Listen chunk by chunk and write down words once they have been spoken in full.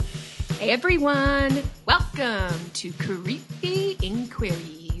Hey everyone, welcome to Creepy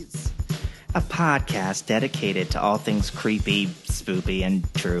Inquiries, a podcast dedicated to all things creepy, spoopy,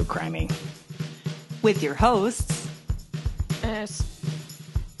 and true crimey. With your hosts,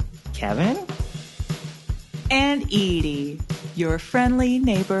 Kevin and Edie, your friendly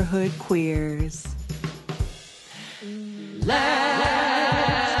neighborhood queers.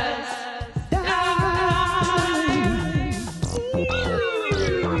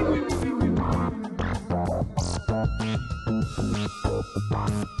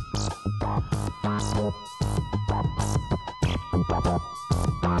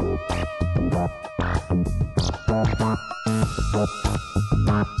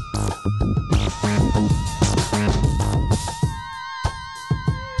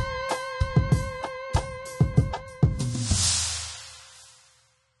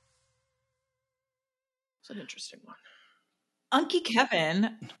 It's an interesting one. Unky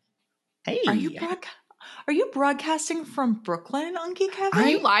Kevin, Hey. Are you broadcasting from Brooklyn, Unky Kevin? Are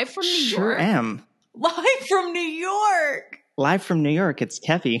you live from New York? Sure am. Live from New York. Live from New York, it's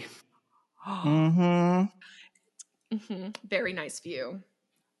Kevy. Very nice view.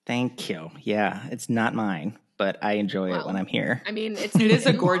 Thank you. Yeah, it's not mine, but I enjoy it when I'm here. I mean, it is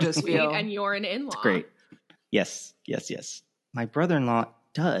a gorgeous view. And you're an in-law. It's great. Yes. My brother-in-law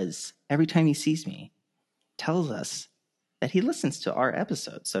does, every time he sees me, tells us that he listens to our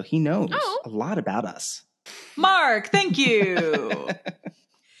episodes, so he knows a lot about us. Mark, thank you.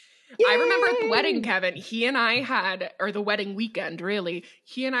 I remember at the wedding, Kevin, he and I had, or the wedding weekend, really,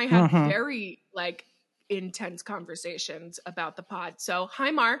 he and I had very, intense conversations about the pod. So,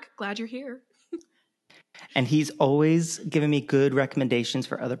 hi, Mark. Glad you're here. And he's always given me good recommendations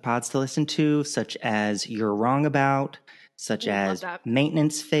for other pods to listen to, such as You're Wrong About, such as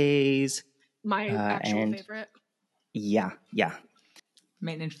Maintenance Phase. My actual favorite. Yeah.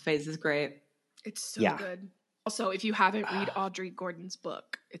 Maintenance Phase is great. It's so good. Also, if you haven't read Audrey Gordon's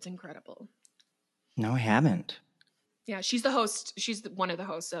book, it's incredible. No, I haven't. Yeah, she's the host. She's one of the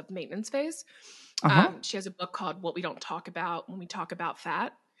hosts of Maintenance Phase. She has a book called What We Don't Talk About When We Talk About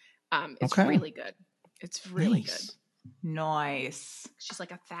Fat. It's really good. It's really good. Nice. She's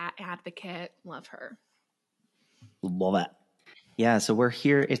like a fat advocate. Love her. Love it. Yeah, so we're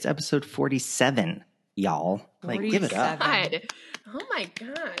here. It's episode 47, y'all. Give it up. God. Oh my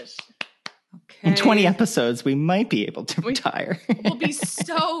gosh. Okay. In 20 episodes, we might be able to retire. We'll be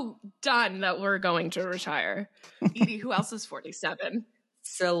so done that we're going to retire. Edie, who else is 47?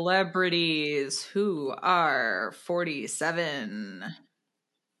 Celebrities who are 47.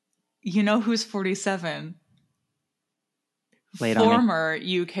 You know who's 47? Lay it on me. Former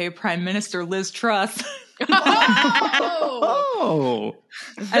UK Prime Minister Liz Truss. Oh.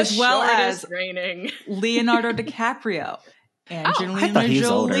 As well as raining. Leonardo DiCaprio, Angelina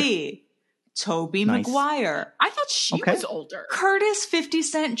Jolie, Tobey Maguire. I thought she was older. Curtis 50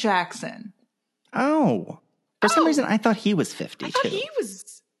 Cent Jackson. Oh. For some reason, I thought he was 50, I thought too. he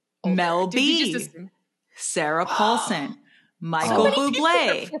was older. Mel B. Sarah Paulson. Michael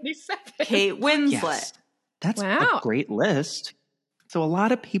Bublé. Kate Winslet. Yes. That's a great list. So a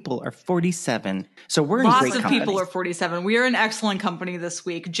lot of people are 47. So we're in great company. Lots of people are 47. We are in excellent company this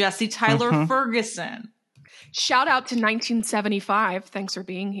week. Jesse Tyler Ferguson. Shout out to 1975. Thanks for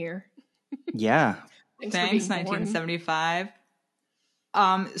being here. Yeah. Thanks 1975.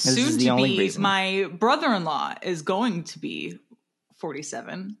 Soon to be, my brother-in-law is going to be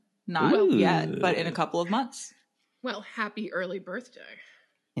 47. Not yet, but in a couple of months. Well, happy early birthday.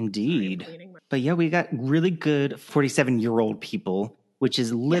 Indeed. But yeah, we got really good 47-year-old people, which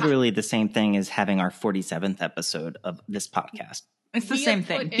is literally the same thing as having our 47th episode of this podcast. It's the same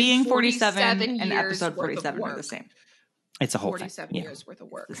thing. Being 47 and episode 47 are the same. It's a whole 47 years worth of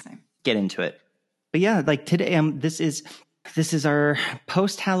work. It's the same. Get into it. But yeah, today, this is our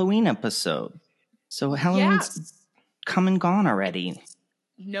post-Halloween episode. So Halloween's come and gone already.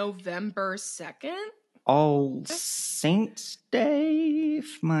 November 2nd? All Saints Day,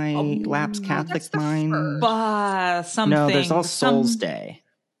 if my lapse Catholic mind. Something. No, there's All Souls Day.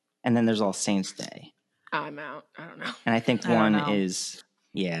 And then there's All Saints Day. I'm out. I don't know. And I think one is,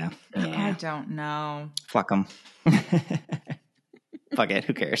 I don't know. Fuck them. Fuck it,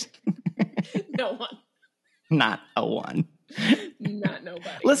 who cares? No one. Not a one. Not nobody.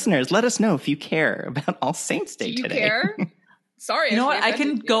 Listeners, let us know if you care about All Saints Day today. Do you care? Sorry. You know what? I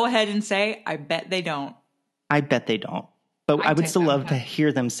can go ahead and say, I bet they don't. I bet they don't. But I would still love to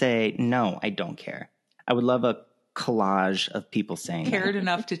hear them say, no, I don't care. I would love a collage of people saying cared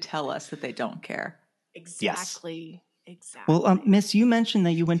enough to tell us that they don't care. Exactly. Yes. Exactly. Well, Miss, you mentioned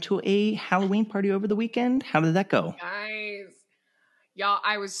that you went to a Halloween party over the weekend. How did that go? Guys, Y'all,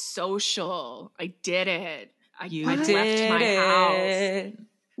 I was social. I did it. I left my house.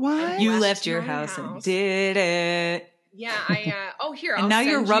 What? You left your house and did it. Yeah, here. And now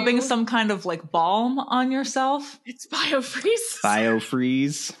you're rubbing some kind of like balm on yourself. It's BioFreeze.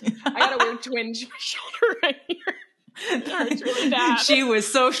 BioFreeze. I got a weird twinge in my shoulder right here. It's really bad. She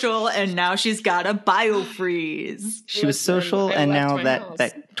was social and now she's got a BioFreeze. She was social and now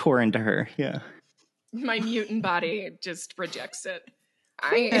that tore into her. Yeah. My mutant body just rejects it.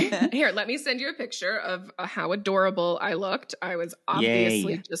 Here, let me send you a picture of how adorable I looked. I was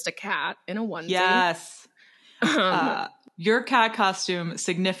obviously just a cat in a onesie. Yes. Your cat costume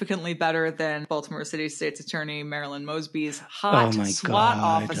significantly better than Baltimore City State's Attorney Marilyn Mosby's hot SWAT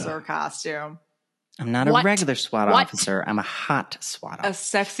officer costume. I'm not a regular SWAT officer. I'm a hot SWAT officer. A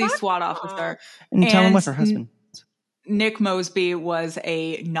sexy SWAT officer. And tell him what's her husband. Nick Mosby was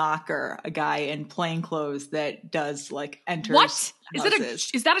a knocker, a guy in plain clothes that does like enters. What?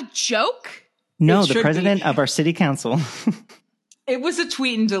 Is that a joke? No, the president of our city council. It was a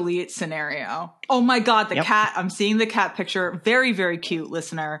tweet and delete scenario. Oh my God, the cat. I'm seeing the cat picture. Very, very cute,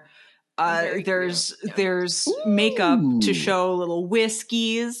 listener. There's makeup to show little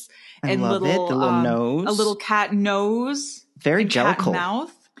whiskies and the little nose. A little cat nose. Very Cat jellicle.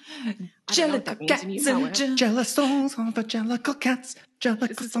 mouth. Jellicle cats and jealous souls on the jellicle cats.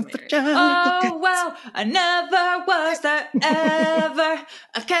 Jellicles on the jellicle cats. Oh, well, I never was there ever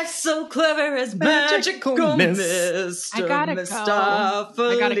a cat so clever as magical Mr. I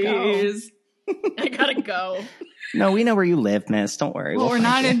gotta go. No, we know where you live, miss. Don't worry. Well,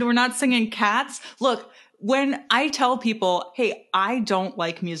 we're not singing Cats. Look, when I tell people, hey, I don't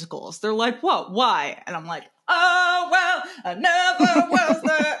like musicals, they're like, what? Why? And I'm like, oh, well, I never was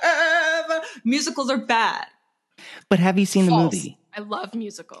there ever. Musicals are bad. But have you seen the movie? I love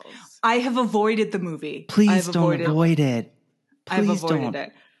musicals. I have avoided the movie. Please don't avoid it. I've avoided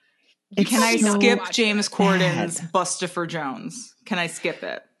it. Can I skip James Corden's Bustopher Jones? Can I skip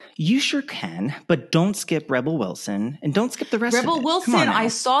it? You sure can, but don't skip Rebel Wilson and don't skip the rest of it. Rebel Wilson, I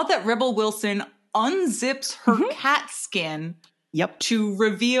saw that Rebel Wilson unzips her cat skin to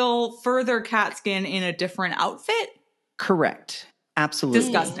reveal further cat skin in a different outfit. Correct. Absolutely.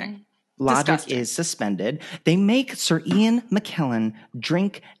 Disgusting. Logic is suspended. They make Sir Ian McKellen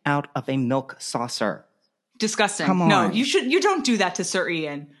drink out of a milk saucer. Disgusting. Come on. No, you don't do that to Sir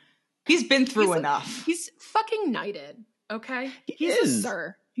Ian. He's been through enough. He's fucking knighted, okay? He's a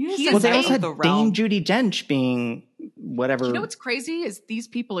sir. Well, they also had Dame Judi Dench being whatever. You know what's crazy is these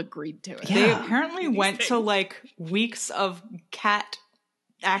people agreed to it. Yeah. They apparently went to like weeks of cat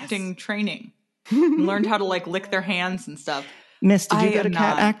acting training. Learned how to like lick their hands and stuff. Miss, did you go to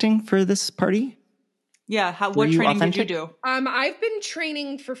cat acting for this party? Yeah. What training did you do? I've been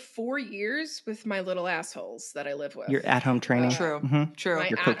training for 4 years with my little assholes that I live with. Your at-home training? True. True.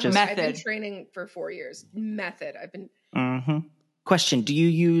 Your coaches? Method. I've been training for 4 years. Method. I've been... Question, do you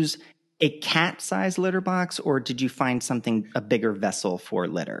use a cat-sized litter box or did you find a bigger vessel for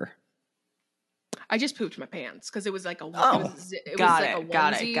litter? I just pooped my pants because it was like a Got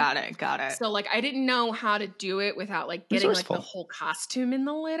it. So like I didn't know how to do it without like getting like the whole costume in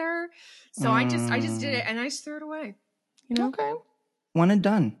the litter. So I just did it and I just threw it away. You know? Okay. One and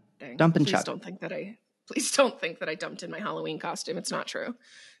done. Dang. Dump and Please chuck. Please don't think that I dumped in my Halloween costume. It's not true.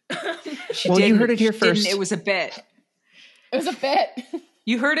 You heard it here first. It was a bit. It was a bit.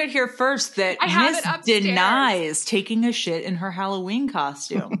 You heard it here first that Miss denies taking a shit in her Halloween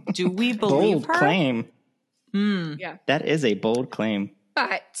costume. Do we believe her? Bold claim. Yeah. That is a bold claim.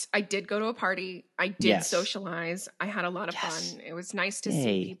 But I did go to a party. I did socialize. I had a lot of fun. It was nice to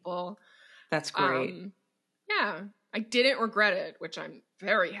see people. That's great. Yeah. I didn't regret it, which I'm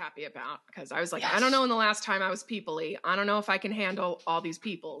very happy about because I was like, I don't know when the last time I was people-y. I don't know if I can handle all these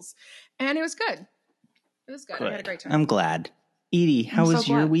peoples. And it was good. It was good. I had a great time. I'm glad. Edie, how was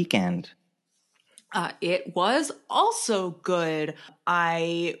your weekend? It was also good.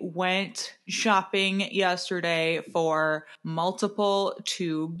 I went shopping yesterday for multiple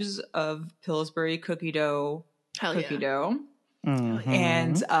tubes of Pillsbury cookie dough.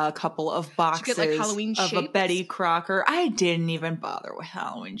 And a couple of boxes of a Betty Crocker. I didn't even bother with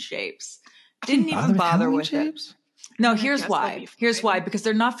Halloween shapes. Didn't even bother with it. No, here's why. Here's why. Because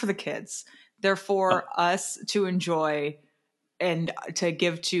they're not for the kids. They're for us to enjoy and to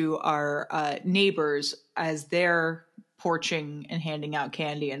give to our neighbors as they're porching and handing out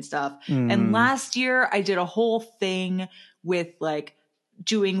candy and stuff. And last year I did a whole thing with like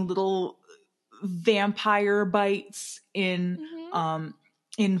doing little vampire bites in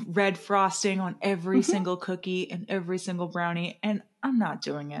red frosting on every single cookie and every single brownie. And I'm not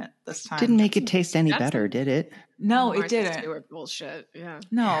doing it this time. Didn't make it taste any better, did it? No, it didn't. Martha Stewart bullshit. Yeah.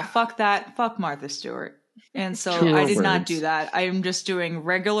 No, fuck that. Fuck Martha Stewart. And so Truer I did not words. do that. I am just doing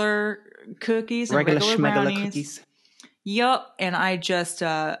regular cookies and regular brownies. Cookies. Yup. And I just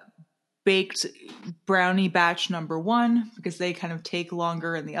baked brownie batch number 1 because they kind of take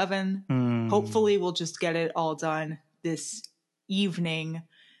longer in the oven. Hopefully we'll just get it all done this evening.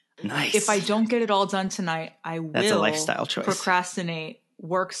 Nice. If I don't get it all done tonight, I will That's a lifestyle choice. Procrastinate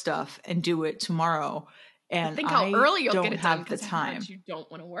work stuff and do it tomorrow. And think how early you'll get it done the time. You don't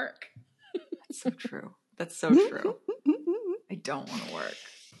want to work. That's so true. That's so true. I don't want to work.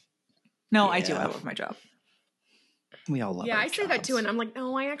 No, I do. I love my job. We all love our I say jobs. that too. And I'm like,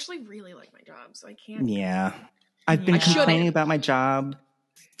 no, I actually really like my job. So I can't. Yeah. I've been complaining about my job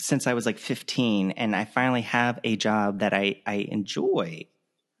since I was like 15. And I finally have a job that I enjoy.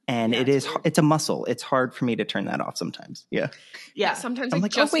 And it's a muscle. It's hard for me to turn that off sometimes. Yeah. Yeah. Sometimes I'm I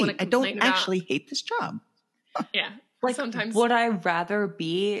just want to I don't actually hate this job. Yeah. Like, sometimes. Would I rather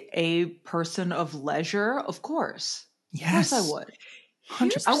be a person of leisure? Of course. Yes. Of course I would.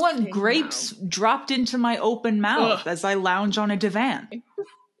 100%. I want grapes dropped into my open mouth as I lounge on a divan.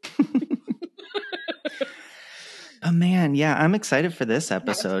 Oh, man. Yeah. I'm excited for this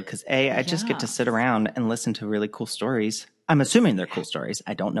episode because I just get to sit around and listen to really cool stories. I'm assuming they're cool stories.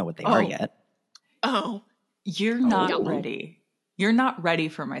 I don't know what they are yet. Oh. You're not ready. You're not ready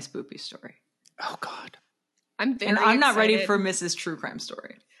for my spoopy story. Oh, God. I'm not ready for Mrs. True Crime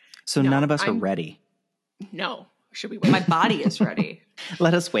story. So none of us are ready. No. Should we wait? My body is ready.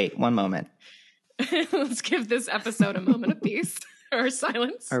 Let us wait 1 moment. Let's give this episode a moment of peace or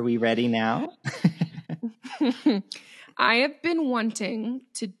silence. Are we ready now? I have been wanting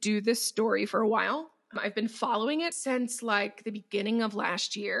to do this story for a while. I've been following it since like the beginning of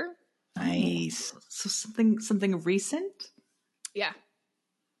last year. Nice. So something recent? Yeah.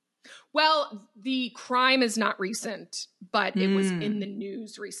 Well, the crime is not recent, but it was in the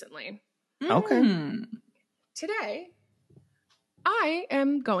news recently. Okay. Today, I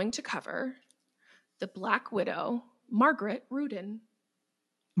am going to cover the Black Widow, Margaret Rudin.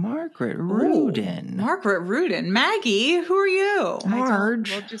 Margaret Rudin. Margaret Rudin. Maggie, who are you?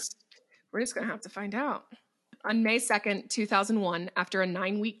 Marge. We're just going to have to find out. On May 2nd, 2001, after a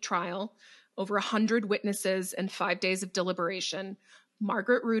 9-week trial, over 100 witnesses and 5 days of deliberation,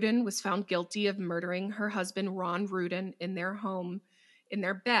 Margaret Rudin was found guilty of murdering her husband, Ron Rudin, in their home, in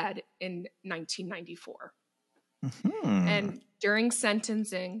their bed in 1994. And during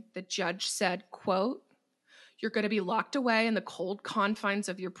sentencing, the judge said, quote, "You're going to be locked away in the cold confines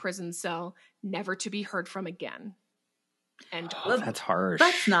of your prison cell, never to be heard from again." And that's harsh.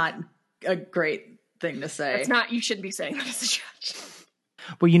 That's not a great thing to say. That's not, you shouldn't be saying that as a judge.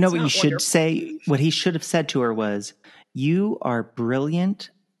 Well, you know what you should say? What he should have said to her was, "You are brilliant.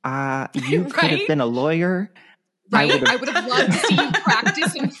 You could have been a lawyer." Right? I would have loved to see you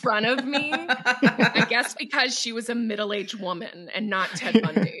practice in front of me. I guess because she was a middle-aged woman and not Ted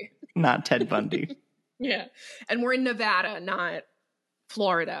Bundy. Not Ted Bundy. Yeah. And we're in Nevada, not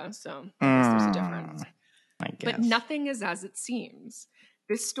Florida. So I guess there's a difference. I guess. But nothing is as it seems.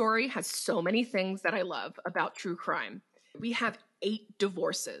 This story has so many things that I love about true crime. We have 8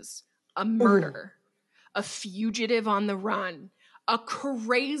 divorces, a murder, a fugitive on the run, a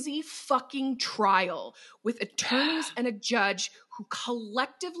crazy fucking trial with attorneys and a judge who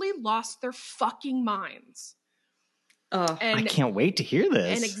collectively lost their fucking minds. And I can't wait to hear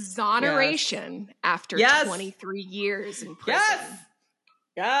this. An exoneration after 23 years in prison.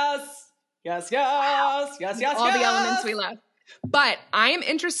 Yes. All the elements we love. But I am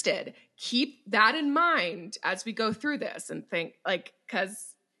interested. Keep that in mind as we go through this and think, like,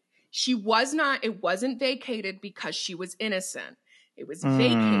 because it wasn't vacated because she was innocent. It was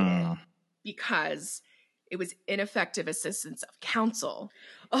vacated because it was ineffective assistance of counsel.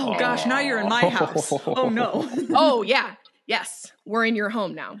 Oh, gosh, now you're in my house. Oh, no. Oh, yeah. Yes. We're in your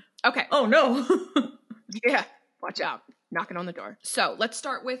home now. Okay. Oh, no. Yeah. Watch out. Knocking on the door. So let's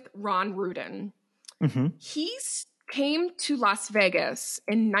start with Ron Rudin. He came to Las Vegas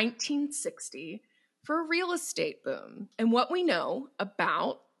in 1960 for a real estate boom. And what we know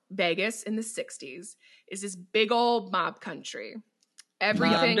about Vegas in the 60s is this big old mob country.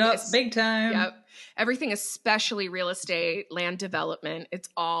 Everything is big time. Yep. Everything, especially real estate, land development, it's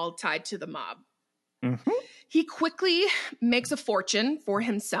all tied to the mob. He quickly makes a fortune for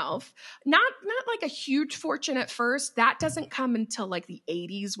himself. Not like a huge fortune at first. That doesn't come until like the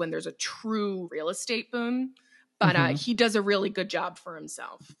 80s when there's a true real estate boom. But he does a really good job for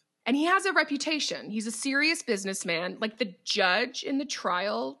himself. And he has a reputation. He's a serious businessman. Like the judge in the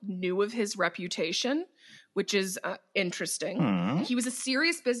trial knew of his reputation, which is interesting. He was a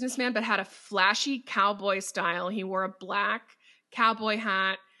serious businessman, but had a flashy cowboy style. He wore a black cowboy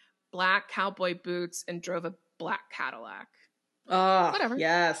hat, black cowboy boots, and drove a black Cadillac. Oh, whatever.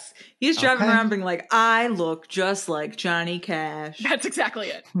 Yes. He's driving around being like, I look just like Johnny Cash. That's exactly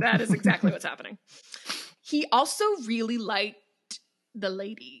it. That is exactly what's happening. He also really liked the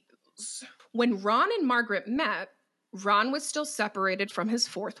ladies. When Ron and Margaret met, Ron was still separated from his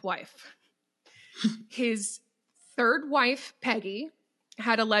fourth wife. His third wife, Peggy,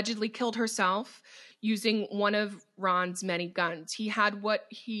 had allegedly killed herself using one of Ron's many guns. He had what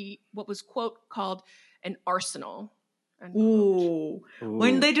was, quote, called an arsenal. Ooh.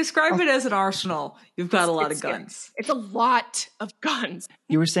 When they describe it as an arsenal, you've got a lot of guns. It's a lot of guns.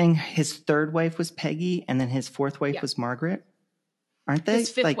 You were saying his third wife was Peggy and then his fourth wife was Margaret? Aren't they? His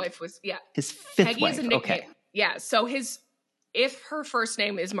fifth wife was, His fifth Peggy wife, is a nickname. Yeah, so if her first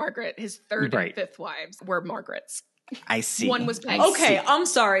name is Margaret, his third and fifth wives were Margarets. I see. One was Peggy. Okay, I'm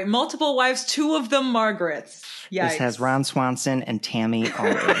sorry. Multiple wives, two of them Margarets. Yikes. This has Ron Swanson and Tammy all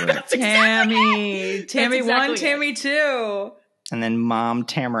over it. Tammy. Tammy exactly 1, Tammy 2. And then Mom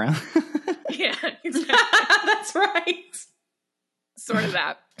Tamara. Yeah, exactly. That's right. Sort of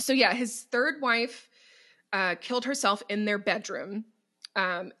that. So yeah, his third wife killed herself in their bedroom.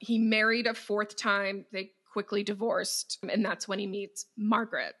 He married a fourth time. They quickly divorced. And that's when he meets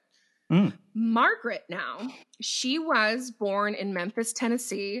Margaret. Margaret now, she was born in Memphis,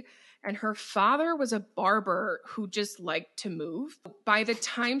 Tennessee, and her father was a barber who just liked to move. By the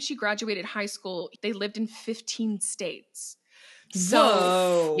time she graduated high school, they lived in 15 states. So,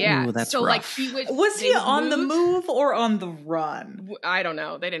 whoa. Yeah. Ooh, that's so rough. like was he on the move or on the run? I don't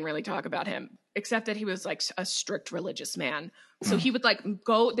know. They didn't really talk about him, except that he was like a strict religious man. So he would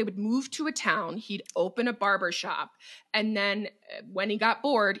they would move to a town, he'd open a barber shop, and then when he got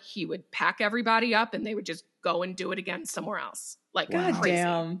bored, he would pack everybody up and they would just go and do it again somewhere else. Like, God crazy.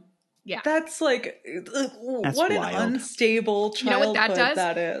 Damn. Yeah. That's like, That's what wild. an unstable childhood you know what that does?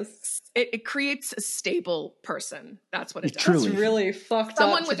 That is. It creates a stable person. That's what it does. Truly. That's really fucked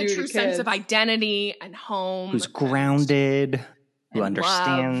Someone up. with a true sense of identity and home. Who's grounded, who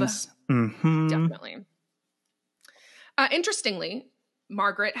understands. Definitely. Interestingly,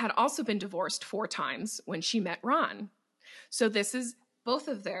 Margaret had also been divorced 4 times when she met Ron. So this is both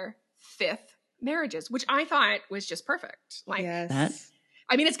of their 5th marriages, which I thought was just perfect. Like, yes.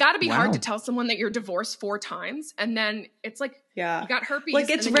 I mean, it's got to be hard to tell someone that you're divorced 4 times, and then it's like, you got herpes. Like,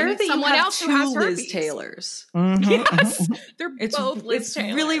 it's rare that you have 2 Liz Taylors. Yes, they're both Liz Taylor.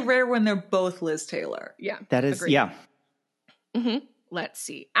 It's really rare when they're both Liz Taylor. Yeah, that is, agreed. yeah. Let's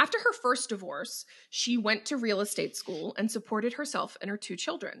see. After her first divorce, she went to real estate school and supported herself and her 2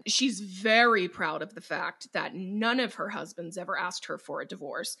 children. She's very proud of the fact that none of her husbands ever asked her for a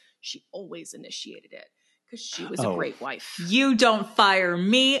divorce. She always initiated it because she was a great wife. You don't fire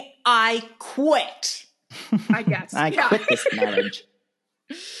me. I quit. I guess. I quit this marriage.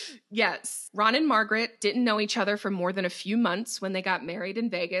 Yes. Ron and Margaret didn't know each other for more than a few months when they got married in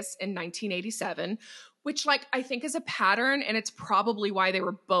Vegas in 1987, which, like, I think is a pattern, and it's probably why they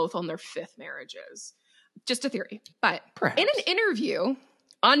were both on their 5th marriages. Just a theory. But perhaps. In an interview,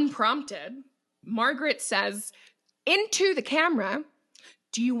 unprompted, Margaret says into the camera,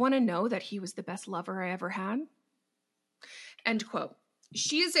 "Do you want to know that he was the best lover I ever had?" End quote.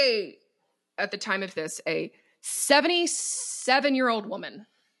 She is at the time of this, a 77-year-old woman.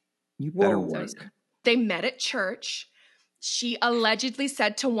 You better work. They met at church. She allegedly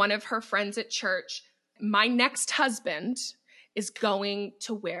said to one of her friends at church, "My next husband is going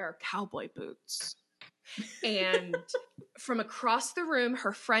to wear cowboy boots." And from across the room,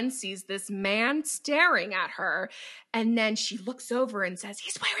 her friend sees this man staring at her. And then she looks over and says,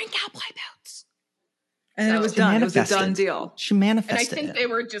 "He's wearing cowboy boots." And so it was done. It was a done deal. She manifested it. And I think they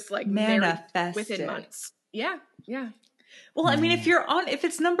were just like married within months. Yeah, yeah. Well, I mean, if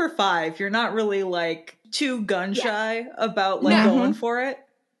it's number 5, you're not really like too gun shy about like going for it.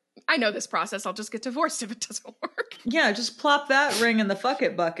 I know this process. I'll just get divorced if it doesn't work. Yeah, just plop that ring in the fuck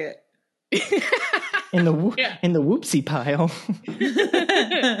it bucket. in the whoopsie pile.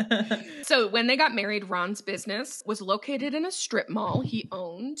 So when they got married, Ron's business was located in a strip mall he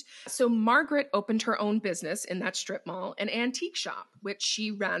owned. So Margaret opened her own business in that strip mall, an antique shop, which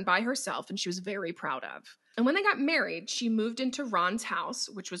she ran by herself and she was very proud of. And when they got married, she moved into Ron's house,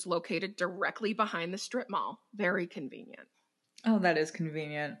 which was located directly behind the strip mall. Very convenient. Oh, that is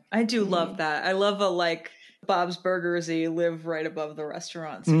convenient. I do love that. I love a like Bob's Burgers-y live right above the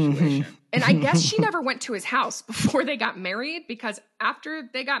restaurant situation. Mm-hmm. And I guess she never went to his house before they got married, because after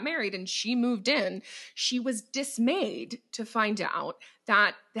they got married and she moved in, she was dismayed to find out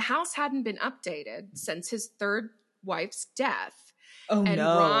that the house hadn't been updated since his third wife's death. Oh, and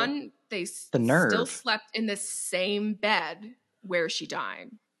no. Ron, they still slept in the same bed where she died.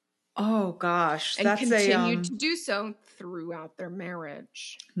 Oh, gosh. And continued to do so throughout their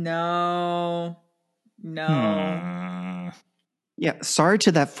marriage. No. Yeah, sorry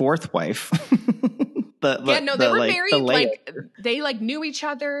to that fourth wife. They were married. They knew each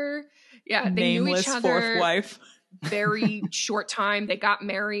other. Yeah, they knew each other. Fourth wife. Very short time. They got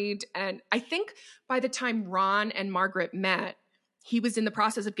married, and I think by the time Ron and Margaret met, he was in the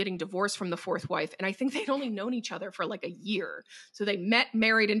process of getting divorced from the fourth wife, and I think they'd only known each other for a year. So they met,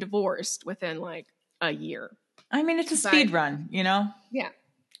 married, and divorced within a year. I mean, it's a speed run, Yeah.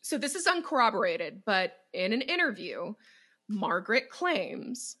 So this is uncorroborated, but in an interview, Margaret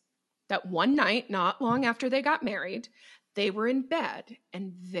claims that one night, not long after they got married, they were in bed,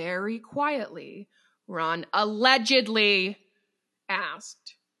 and very quietly, Ron allegedly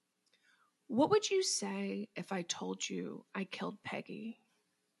asked, "What would you say if I told you I killed Peggy?"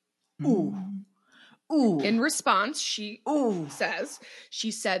 Ooh. In response, she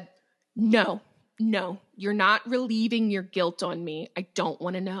said, No, you're not relieving your guilt on me. I don't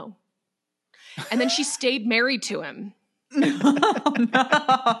want to know. And then she stayed married to him.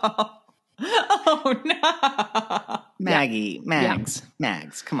 Oh, no.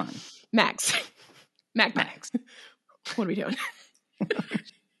 Mags, come on. Mags. What are we doing?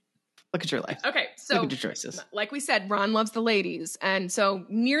 Look at your life. Okay, so look at your choices. Like we said, Ron loves the ladies. And so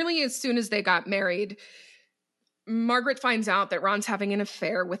nearly as soon as they got married, Margaret finds out that Ron's having an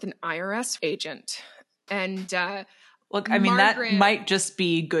affair with an IRS agent. And look, I mean, that might just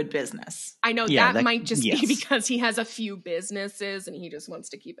be good business. I know that might just be because he has a few businesses and he just wants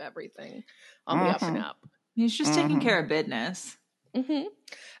to keep everything on the up and up. He's just taking care of business. Mm-hmm.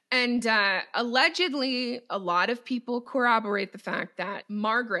 And allegedly, a lot of people corroborate the fact that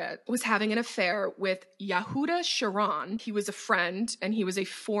Margaret was having an affair with Yehuda Sharon. He was a friend, and he was a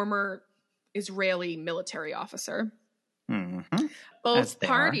former Israeli military officer. Mm-hmm. Both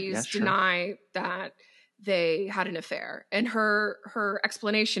parties deny that they had an affair. And her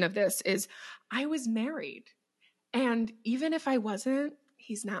explanation of this is, I was married. And even if I wasn't,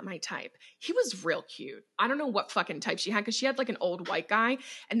 he's not my type. He was real cute. I don't know what fucking type she had, because she had an old white guy.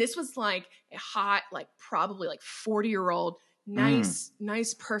 And this was a hot, probably 40-year-old, nice,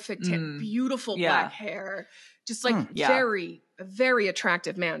 perfect, beautiful black hair. Just very, very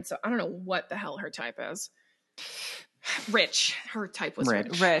attractive man. So I don't know what the hell her type is. Rich. Her type was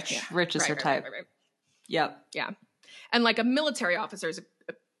rich. Rich is her type. Right. Yep. Yeah. And a military officer is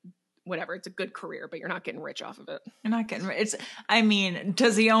whatever, it's a good career, but you're not getting rich off of it. You're not getting rich.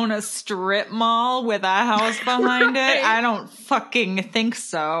 Does he own a strip mall with a house behind it? I don't fucking think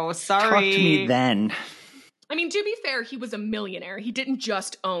so. Sorry. Talk to me then. I mean, to be fair, he was a millionaire. He didn't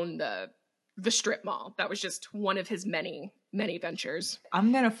just own the strip mall. That was just one of his many, many ventures.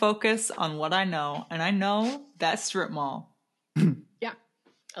 I'm going to focus on what I know, and I know that strip mall. Yeah.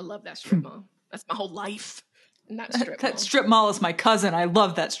 I love that strip mall. That's my whole life. That strip mall is my cousin. I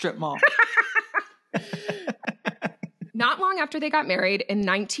love that strip mall. Not long after they got married in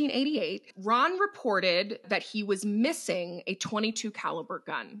 1988, Ron reported that he was missing a .22 caliber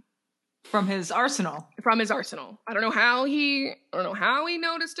gun from his arsenal. I don't know how he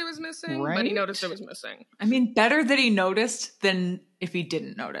noticed it was missing, but he noticed it was missing. I mean, better that he noticed than if he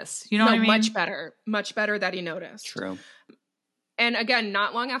didn't notice. You know what I mean? Much better that he noticed. True. And again,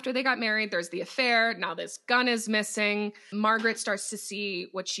 not long after they got married, there's the affair. Now this gun is missing. Margaret starts to see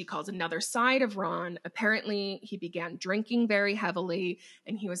what she calls another side of Ron. Apparently, he began drinking very heavily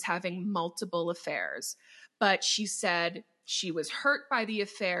and he was having multiple affairs. But she said she was hurt by the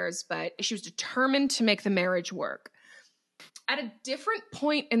affairs, but she was determined to make the marriage work. At a different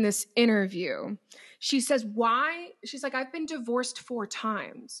point in this interview, she says, she's like, I've been divorced 4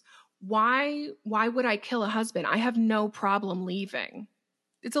 times. Why would I kill a husband? I have no problem leaving.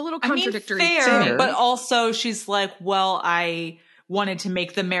 It's a little contradictory. Fair, but also she's like, well, I wanted to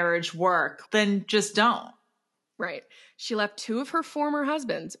make the marriage work. Then just don't. Right. She left 2 of her former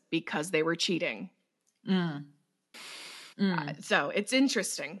husbands because they were cheating. So it's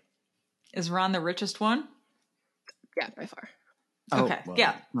interesting. Is Ron the richest one? Yeah, by far. Okay. Well,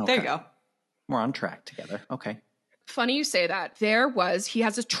 yeah. Okay. There you go. We're on track together. Okay. Funny you say that. He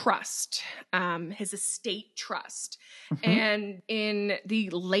has a trust, his estate trust. Mm-hmm. And in the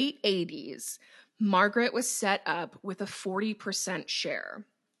late 80s, Margaret was set up with a 40% share.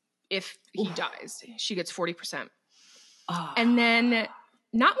 if he dies. She gets 40%. And then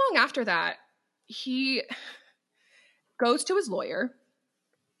not long after that, he goes to his lawyer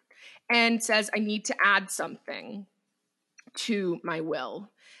and says, I need to add something to my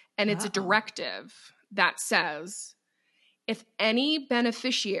will. And it's a directive that says, if any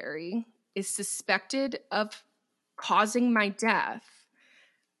beneficiary is suspected of causing my death,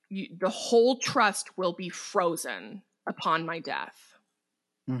 the whole trust will be frozen upon my death.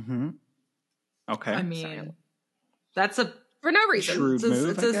 Mm-hmm. Okay. I mean, that's a for no reason. Shrewd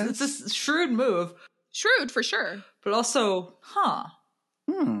move, it's a shrewd move. Shrewd for sure. But also,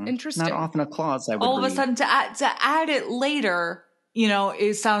 interesting. Not often a clause I would all of read. a sudden to add it later, you know,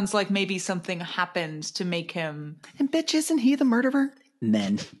 it sounds like maybe something happened to make him. And bitch, isn't he the murderer?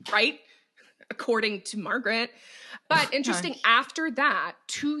 Men. Right? According to Margaret. But interesting, after that,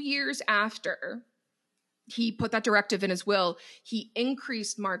 2 years after he put that directive in his will, he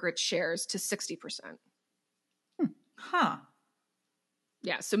increased Margaret's shares to 60%. Huh.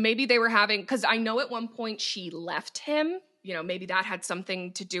 Yeah, so maybe they were having, because I know at one point she left him. You know, maybe that had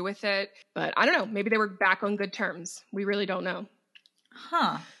something to do with it. But I don't know. Maybe they were back on good terms. We really don't know.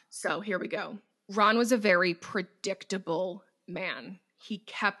 Huh. So here we go. Ron was a very predictable man. He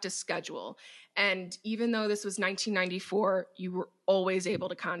kept a schedule. And even though this was 1994, you were always able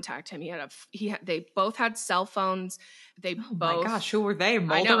to contact him. They both had cell phones. They both. My gosh, who were they?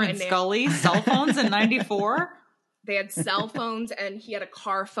 Mulder and Scully? Cell phones in 94? They had cell phones, and he had a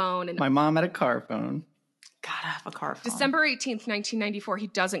car phone. And my mom had a car phone. Gotta have a car phone. December 18th, 1994, he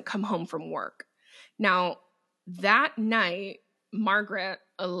doesn't come home from work. Now, that night, Margaret,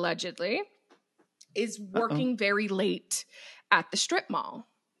 allegedly, is working very late at the strip mall.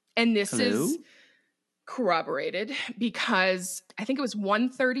 And this is corroborated because I think it was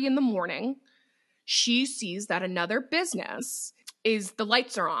 1:30 in the morning. She sees that another business the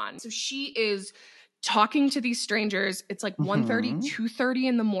lights are on. So she is talking to these strangers. It's like 1:30, 2:30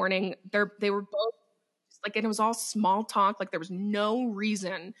 in the morning. They were both like, and it was all small talk. Like there was no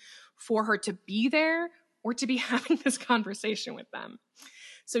reason for her to be there or to be having this conversation with them.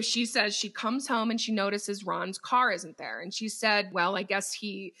 So she says she comes home and she notices Ron's car isn't there. And she said, well, I guess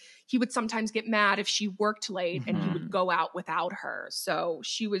he would sometimes get mad if she worked late and he would go out without her. So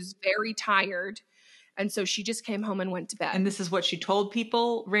she was very tired. And so she just came home and went to bed. And this is what she told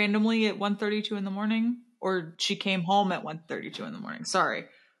people randomly at 1:32 in the morning? Or she came home at 1:32 in the morning? Sorry.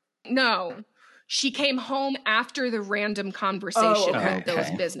 No. She came home after the random conversation with those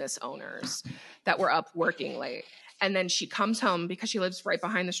business owners that were up working late. And then she comes home because she lives right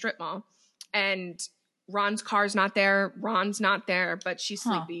behind the strip mall. And Ron's car's not there. Ron's not there, but she's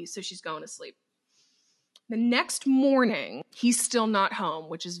sleepy, so she's going to sleep. The next morning, he's still not home,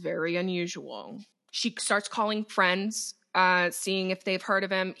 which is very unusual. She starts calling friends, seeing if they've heard of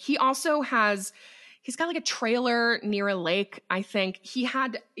him. He also he's got like a trailer near a lake, I think. He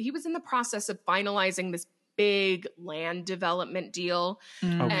was in the process of finalizing this big land development deal,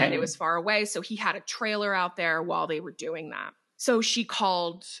 and it was far away. So he had a trailer out there while they were doing that. So she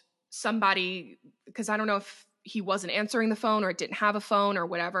called somebody, because I don't know if he wasn't answering the phone or it didn't have a phone or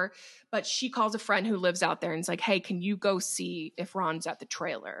whatever, but she calls a friend who lives out there and is like, hey, can you go see if Ron's at the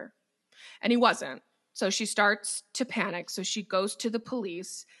trailer? And he wasn't. So she starts to panic. So she goes to the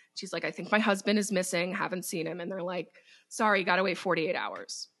police. She's like, I think my husband is missing. Haven't seen him. And they're like, sorry, you got to wait 48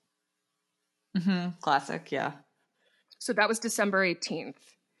 hours. Classic, yeah. So that was December 18th.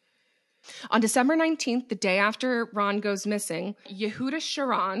 On December 19th, the day after Ron goes missing, Yehuda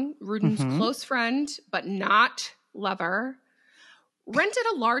Sharon, Rudin's close friend, but not lover, rented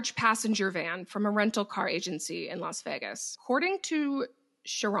a large passenger van from a rental car agency in Las Vegas. According to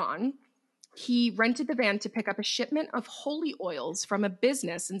Sharon, he rented the van to pick up a shipment of holy oils from a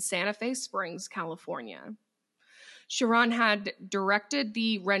business in Santa Fe Springs, California. Sharon had directed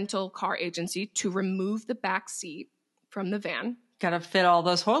the rental car agency to remove the back seat from the van. Got to fit all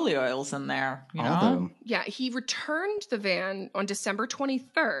those holy oils in there, you know? Yeah, he returned the van on December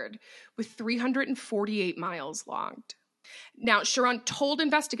 23rd with 348 miles logged. Now, Sharon told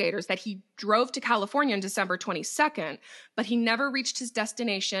investigators that he drove to California on December 22nd, but he never reached his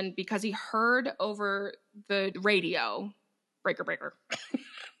destination because he heard over the radio, breaker.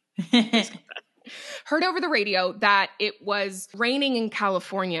 Heard over the radio that it was raining in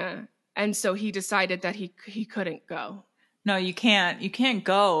California, and so he decided that he couldn't go. No, you can't. You can't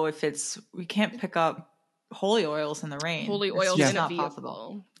go if we can't pick up holy oils in the rain. Holy oils in a vehicle.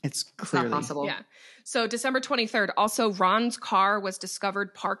 Possible. It's not possible. Yeah. So December 23rd, also Ron's car was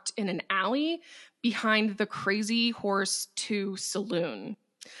discovered parked in an alley behind the Crazy Horse 2 saloon.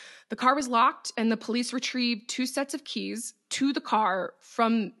 The car was locked, and the police retrieved 2 sets of keys to the car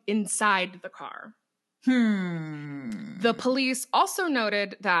from inside the car. The police also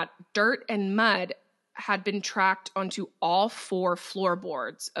noted that dirt and mud had been tracked onto all 4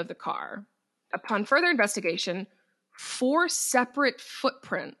 floorboards of the car. Upon further investigation, 4 separate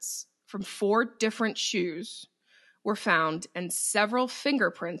footprints from 4 different shoes were found, and several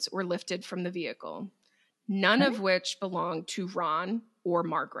fingerprints were lifted from the vehicle, none of which belonged to Ron or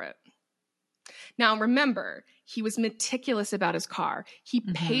Margaret. Now, remember, he was meticulous about his car. He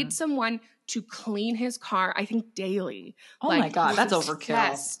paid someone to clean his car, I think, daily. Oh my God, that's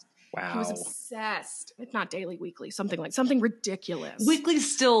overkill. Wow. He was obsessed. If not daily, weekly, something ridiculous.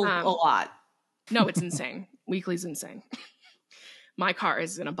 Weekly's still a lot. No, it's insane. Weekly's insane. My car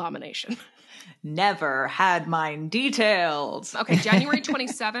is an abomination. Never had mine detailed. Okay, January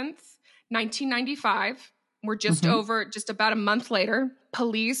 27th, 1995. We're just about a month later.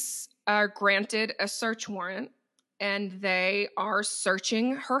 Police are granted a search warrant, and they are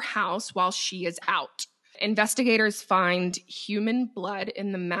searching her house while she is out. Investigators find human blood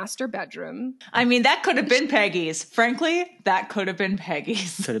in the master bedroom. I mean, that could have been Peggy's. Frankly, that could have been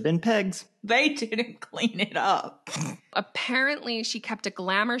Peggy's. Could have been Peg's. They didn't clean it up. Apparently, she kept a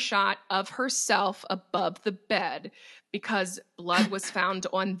glamour shot of herself above the bed because blood was found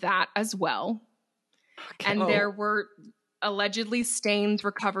on that as well. Okay. And there were allegedly stains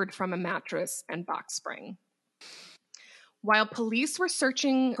recovered from a mattress and box spring. While police were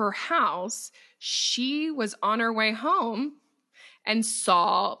searching her house, she was on her way home and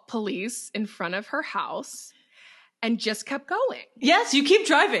saw police in front of her house and just kept going. Yes, you keep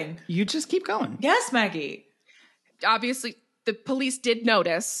driving. You just keep going. Yes, Maggie. Obviously, the police did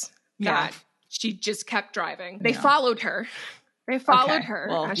notice that she just kept driving. They followed her. They followed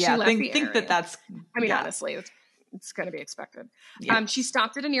her as she left the area. That's... I mean, honestly, it's going to be expected. Yeah. She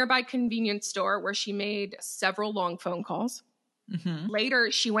stopped at a nearby convenience store where she made several long phone calls.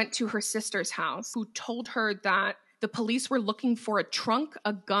 Later, she went to her sister's house, who told her that the police were looking for a trunk,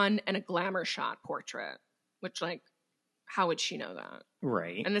 a gun, and a glamour shot portrait. Which, like, how would she know that?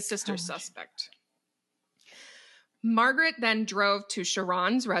 Right. And the sister's suspect. Margaret then drove to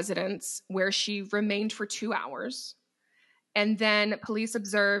Sharon's residence, where she remained for 2 hours. And then police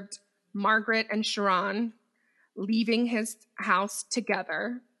observed Margaret and Sharon leaving his house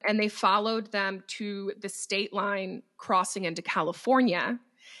together, and they followed them to the state line crossing into California.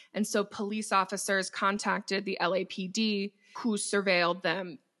 And so police officers contacted the LAPD, who surveilled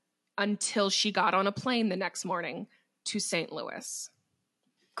them until she got on a plane the next morning to St. Louis.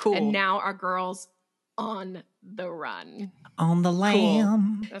 Cool. And now our girl's on the run. On the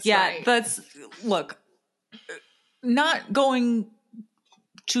lam. Cool. That's right. That's, look, not going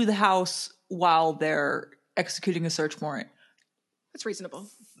to the house while they're executing a search warrant. That's reasonable.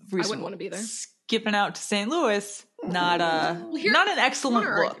 I wouldn't want to be there. Skipping out to St. Louis, not an excellent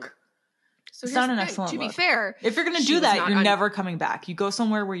look. So it's not an excellent look. To be fair, if you're going to do that, you're never coming back. You go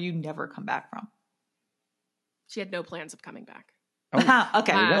somewhere where you never come back from. She had no plans of coming back. Oh.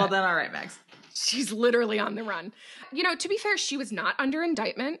 Okay, well then, all right, Max. She's literally on the run. You know, to be fair, she was not under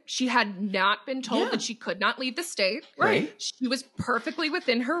indictment. She had not been told that she could not leave the state. Right. She was perfectly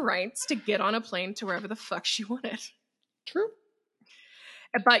within her rights to get on a plane to wherever the fuck she wanted. True.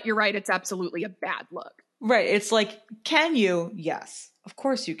 But you're right, it's absolutely a bad look. Right. It's like, can you? Yes. Of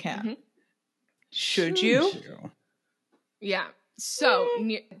course you can. Should you? Yeah. So,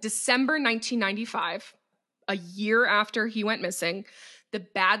 December 1995, a year after he went missing, the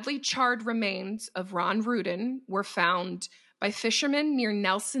badly charred remains of Ron Rudin were found by fishermen near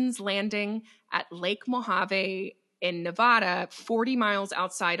Nelson's Landing at Lake Mojave in Nevada, 40 miles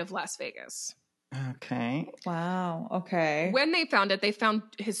outside of Las Vegas. Okay. Wow. Okay. When they found it, they found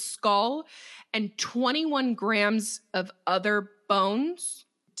his skull and 21 grams of other bones,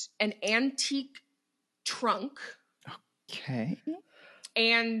 an antique trunk. Okay.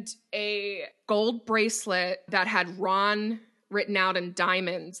 And a gold bracelet that had Ron written out in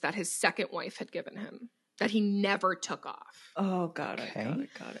diamonds that his second wife had given him that he never took off. Oh, got it.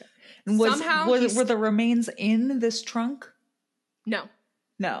 And were the remains in this trunk? No.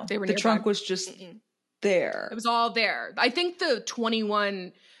 No. They were the trunk was just there. It was all there. I think the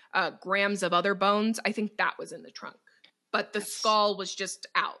 21 grams of other bones, I think that was in the trunk. But the skull was just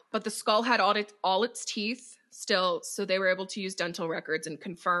out. But the skull had all its teeth still, so they were able to use dental records and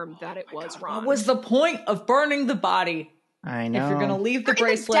confirm that it was Ron. What was the point of burning the body? I know. If you're going to leave the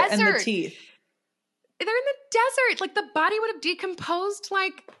bracelet and the teeth. They're in the desert. Like, the body would have decomposed,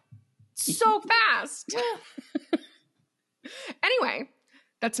 like, so fast. Anyway,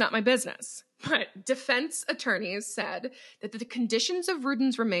 that's not my business. But defense attorneys said that the conditions of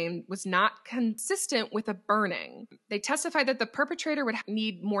Rudin's remains was not consistent with a burning. They testified that the perpetrator would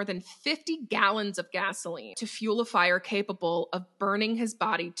need more than 50 gallons of gasoline to fuel a fire capable of burning his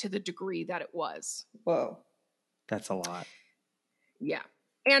body to the degree that it was. Whoa. That's a lot. Yeah.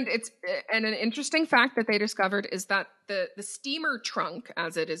 And an interesting fact that they discovered is that the steamer trunk,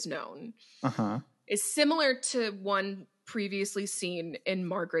 as it is known, is similar to one previously seen in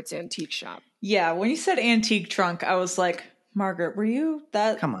Margaret's antique shop. Yeah, when you said antique trunk, I was like, Margaret, were you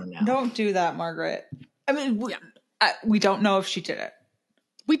that? Come on now. Don't do that, Margaret. I mean, we don't know if she did it.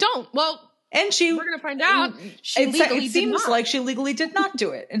 We don't. Well, and we're going to find out. It seems like she legally did not do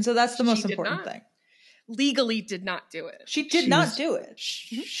it. And so that's the most important thing. Legally did not do it. She did not do it.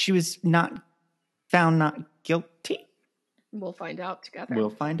 She was not found not guilty. We'll find out together.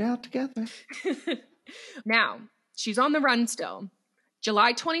 Now, she's on the run still.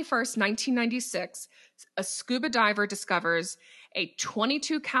 July 21st, 1996, a scuba diver discovers a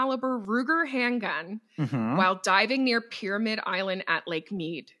 .22 caliber Ruger handgun while diving near Pyramid Island at Lake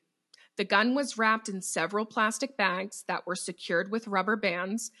Mead. The gun was wrapped in several plastic bags that were secured with rubber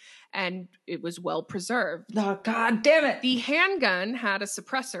bands, and it was well preserved. Oh, God damn it. The handgun had a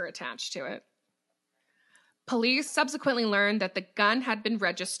suppressor attached to it. Police subsequently learned that the gun had been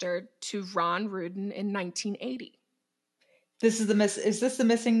registered to Ron Rudin in 1980. Is this the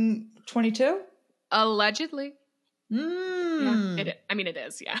missing 22? Allegedly. Mm. Yeah, it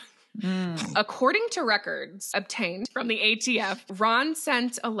is, yeah. According to records obtained from the ATF, Ron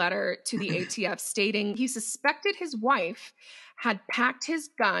sent a letter to the ATF stating he suspected his wife had packed his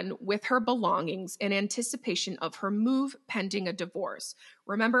gun with her belongings in anticipation of her move pending a divorce.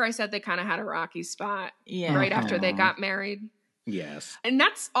 Remember I said they kind of had a rocky spot right after they got married? Yes. And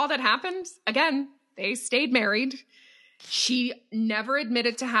that's all that happened. Again, they stayed married. She never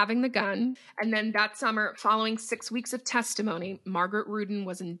admitted to having the gun. And then that summer, following 6 weeks of testimony, Margaret Rudin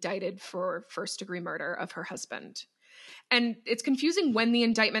was indicted for first-degree murder of her husband. And it's confusing when the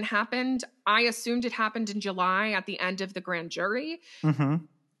indictment happened. I assumed it happened in July at the end of the grand jury.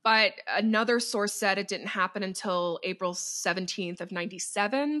 But another source said it didn't happen until April 17th of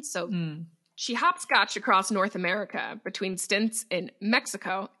 97. So she hopscotched across North America between stints in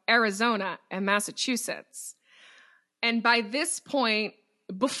Mexico, Arizona, and Massachusetts. And by this point,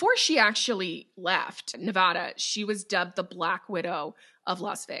 before she actually left Nevada, she was dubbed the Black Widow of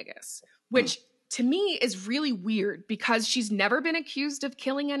Las Vegas, which to me is really weird because she's never been accused of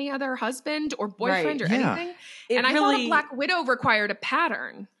killing any other husband or boyfriend or anything. And I thought a Black Widow required a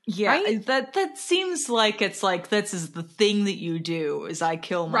pattern. Yeah, right? that seems like it's like this is the thing that you do is I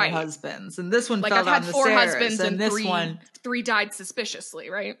kill my husbands. And this one like fell I've down had the 4 stairs, husbands and this three died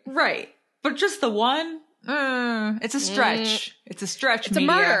suspiciously, right? Right. But just the one? It's a stretch. It's a stretch. It's a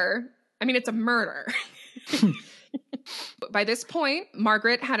murder. I mean, it's a murder. By this point,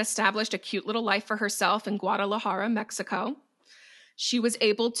 Margaret had established a cute little life for herself in Guadalajara, Mexico. She was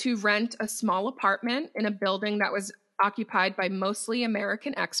able to rent a small apartment in a building that was occupied by mostly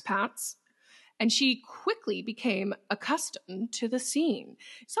American expats. And she quickly became accustomed to the scene.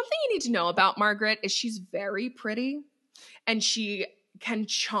 Something you need to know about Margaret is she's very pretty and she can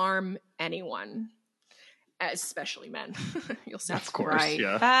charm anyone. Especially men. You'll see. Of course, right.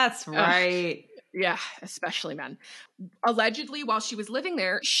 Yeah. That's right. Yeah, especially men. Allegedly, while she was living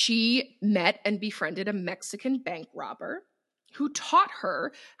there, she met and befriended a Mexican bank robber who taught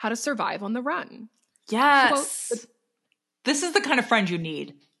her how to survive on the run. Yes. Quote, this is the kind of friend you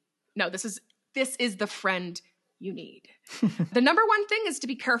need. No, this is the friend you need. The number one thing is to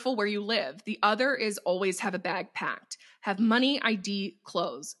be careful where you live. The other is always have a bag packed. Have money, ID,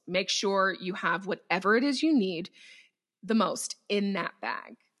 clothes. Make sure you have whatever it is you need the most in that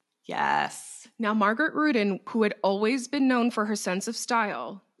bag. Yes. Now, Margaret Rudin, who had always been known for her sense of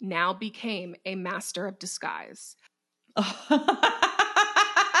style, now became a master of disguise.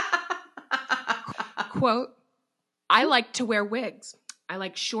 Quote, I like to wear wigs. I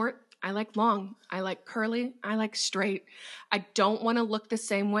like short. I like long. I like curly. I like straight. I don't want to look the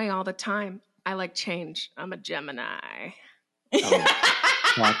same way all the time. I like change. I'm a Gemini. Oh,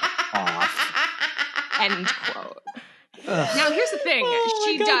 fuck off. End quote. Ugh. Now, here's the thing.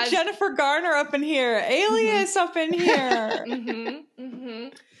 She does. Jennifer Garner up in here. Alias up in here.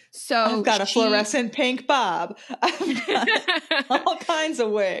 So I've got a fluorescent pink bob. I've got all kinds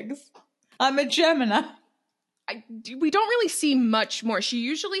of wigs. I'm a Gemini. We don't really see much more. She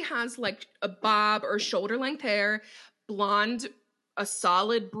usually has like a bob or shoulder length hair, blonde, a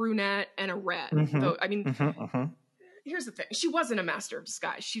solid brunette, and a red. So, I mean, here's the thing. She wasn't a master of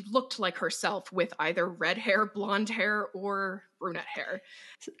disguise. She looked like herself with either red hair, blonde hair, or brunette hair.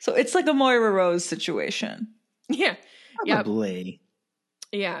 So it's like a Moira Rose situation. Yeah. Probably.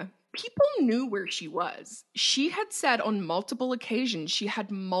 Yeah. People knew where she was. She had said on multiple occasions she had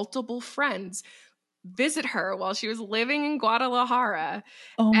multiple friends visit her while she was living in Guadalajara.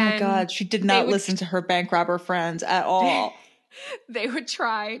 Oh my God. She did not listen to her bank robber friends at all. They would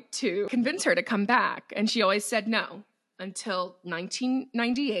try to convince her to come back, and she always said no. Until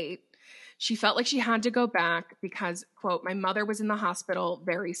 1998, she felt like she had to go back because, quote, my mother was in the hospital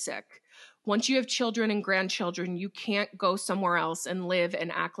very sick. Once you have children and grandchildren, you can't go somewhere else and live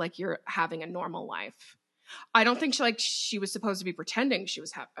and act like you're having a normal life. I don't think she was supposed to be pretending she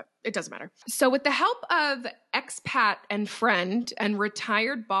was it doesn't matter. So with the help of expat and friend and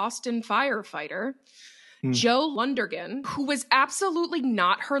retired Boston firefighter, Joe Lundergan, who was absolutely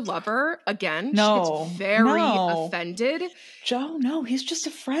not her lover. Again, she gets very offended. Joe, no, he's just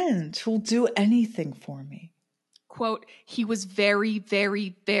a friend who'll do anything for me. Quote, he was very,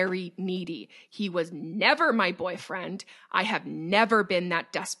 very, very needy. He was never my boyfriend. I have never been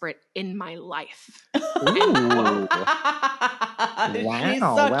that desperate in my life. Wow. She's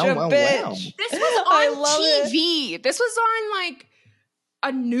such a bitch. Wow. This was on TV. This was on like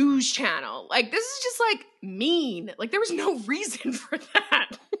a news channel. Like, this is just like mean. Like, there was no reason for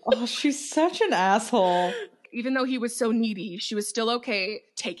that. Oh, she's such an asshole. Even though he was so needy, she was still okay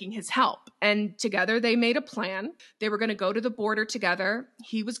taking his help. And together they made a plan. They were going to go to the border together.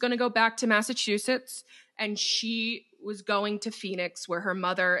 He was going to go back to Massachusetts, and she was going to Phoenix, where her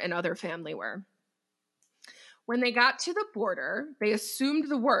mother and other family were. When they got to the border, they assumed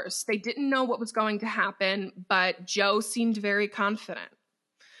the worst. They didn't know what was going to happen, but Joe seemed very confident.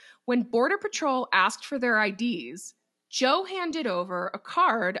 When Border Patrol asked for their IDs, Joe handed over a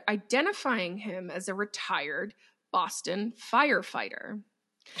card identifying him as a retired Boston firefighter.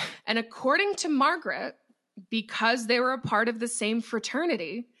 And according to Margaret, because they were a part of the same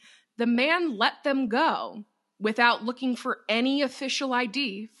fraternity, the man let them go without looking for any official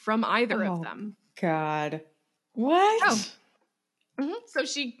ID from either of them. God. What? Oh. Mm-hmm. So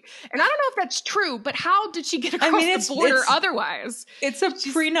she, and I don't know if that's true, but how did she get across the border otherwise? It's a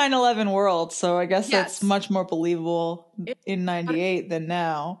pre-9/11 world, so I guess that's much more believable in 98 than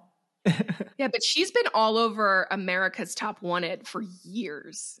now. Yeah, but she's been all over America's Top Wanted for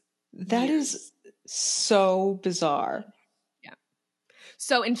years. That is so bizarre. Yeah.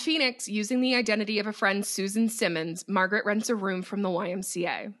 So in Phoenix, using the identity of a friend, Susan Simmons, Margaret rents a room from the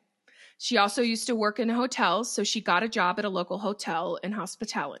YMCA. She also used to work in hotels, so she got a job at a local hotel in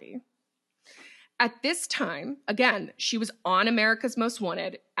hospitality. At this time, again, she was on America's Most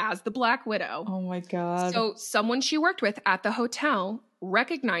Wanted as the Black Widow. Oh my God. So someone she worked with at the hotel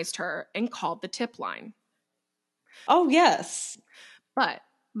recognized her and called the tip line. Oh, yes. But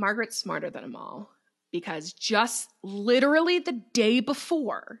Margaret's smarter than them all, because just literally the day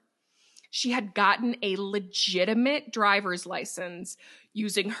before, she had gotten a legitimate driver's license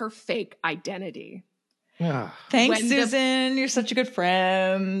using her fake identity. Thanks, Susan. You're such a good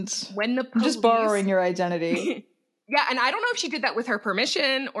friend. When the I'm just borrowing your identity. Yeah, and I don't know if she did that with her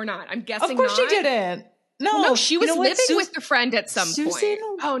permission or not. I'm guessing Of course not. she didn't. No, well, no, she was living with the friend at some point.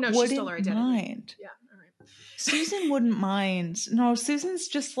 Oh, no, she stole her identity. Mind. Yeah, all right. Susan wouldn't mind. No, Susan's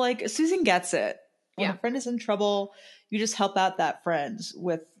just like, Susan gets it. When a friend is in trouble, you just help out that friend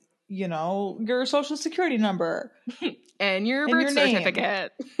with, you know, your social security number. And your birth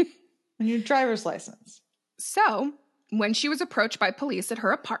certificate. And your driver's license. So, when she was approached by police at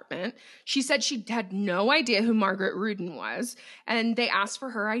her apartment, she said she had no idea who Margaret Rudin was, and they asked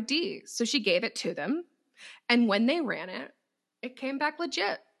for her ID. So she gave it to them. And when they ran it, it came back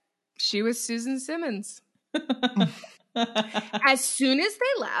legit. She was Susan Simmons. As soon as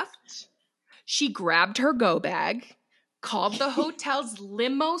they left, she grabbed her go bag, called the hotel's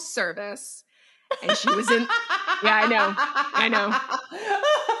limo service, and she was in... Yeah, I know.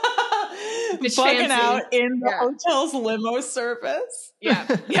 It's bugging out in the hotel's limo service.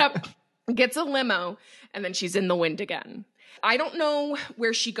 Yep. Gets a limo, and then she's in the wind again. I don't know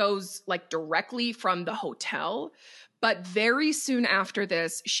where she goes, like, directly from the hotel, but very soon after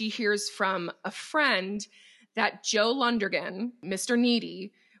this, she hears from a friend that Joe Lundergan, Mr.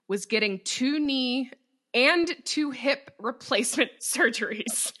 Needy, was getting 2 knee and 2 hip replacement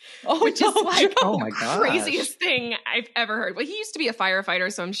surgeries. Which is like the craziest thing I've ever heard. Well, he used to be a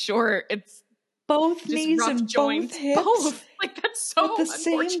firefighter, so I'm sure it's both knees and joints. Both hips. Both. Like, that's so at the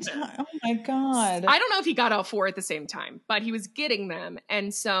same time. Oh my God. I don't know if he got all 4 at the same time, but he was getting them.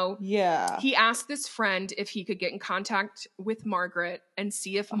 And so he asked this friend if he could get in contact with Margaret and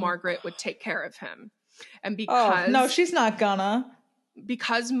see if Margaret would take care of him. And because no, she's not gonna.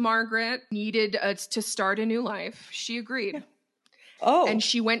 Because Margaret needed to start a new life, she agreed. Oh. And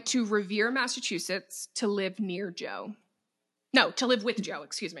she went to Revere, Massachusetts to live near Joe. No, to live with Joe,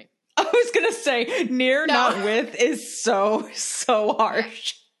 excuse me. I was going to say near, not with is so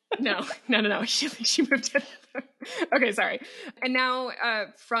harsh. No. She moved it. Okay, sorry. And now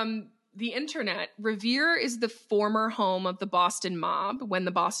from the internet, Revere is the former home of the Boston mob when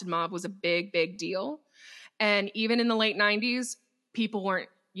the Boston mob was a big, big deal. And even in the late 90s,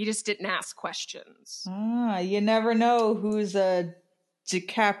 you just didn't ask questions. You never know who's a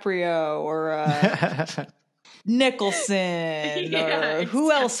DiCaprio or a Nicholson or who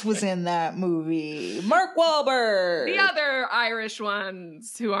else was in that movie? Mark Wahlberg. The other Irish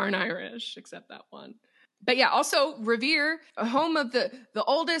ones who aren't Irish, except that one. But yeah, also Revere, a home of the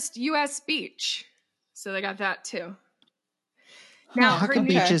oldest U.S. beach. So they got that too. Now, how can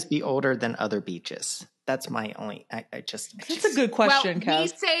beaches be older than other beaches? That's my only. That's a good question, Kev. We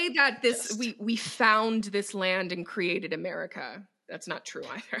say that we found this land and created America. That's not true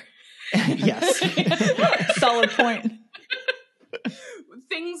either. Yes. Solid point.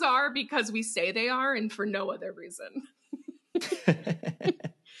 Things are because we say they are and for no other reason.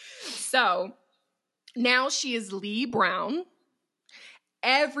 So now she is Lee Brown.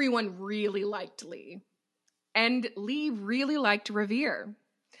 Everyone really liked Lee. And Lee really liked Revere.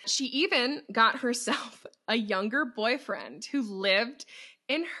 She even got herself a younger boyfriend who lived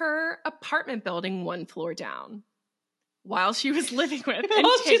in her apartment building 1 floor down while she was living with and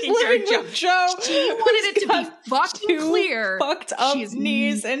taking care of Joe. She wanted it to be fucking clear. Fucked up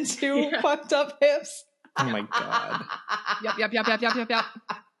knees and two fucked up hips. Oh my God. Yep.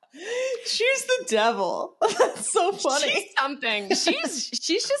 She's the devil. That's so funny. She's something. She's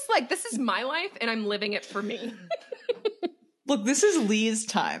just like, this is my life and I'm living it for me. Look, this is Lee's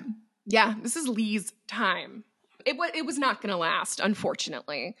time. Yeah, this is Lee's time. It was not going to last,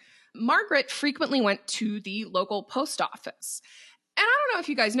 unfortunately. Margaret frequently went to the local post office. And I don't know if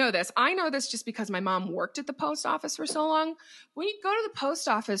you guys know this. I know this just because my mom worked at the post office for so long. When you go to the post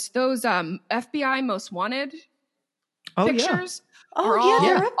office, those FBI Most Wanted pictures are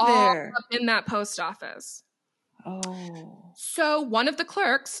they're up there. up in that post office. Oh. So one of the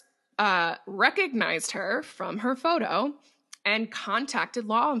clerks recognized her from her photo and contacted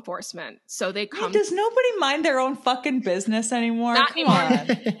law enforcement. So they come. Does nobody mind their own fucking business anymore? Not anymore.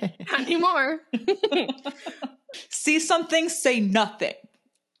 Not anymore. See something, say nothing.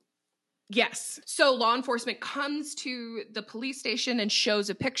 Yes. So law enforcement comes to the police station and shows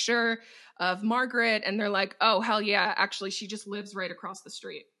a picture of Margaret, and they're like, oh, hell yeah, actually, she just lives right across the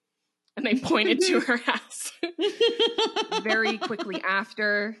street. And they pointed to her house. Very quickly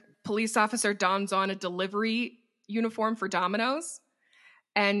after, police officer dons on a delivery uniform for Domino's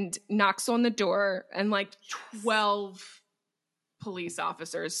and knocks on the door, and like 12 police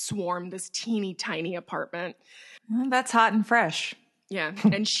officers swarm this teeny tiny apartment. Well, that's hot and fresh. Yeah,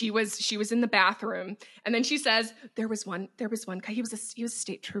 and she was in the bathroom, and then she says there was one guy. He was a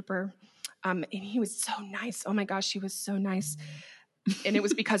state trooper, and he was so nice. Oh my gosh, he was so nice, and it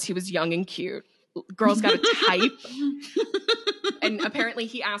was because he was young and cute. Girls got a type. And apparently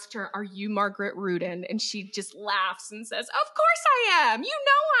he asked her, "Are you Margaret Rudin?" And she just laughs and says, "Of course I am. You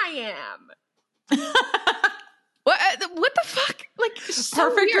know I am." What the fuck? Like, so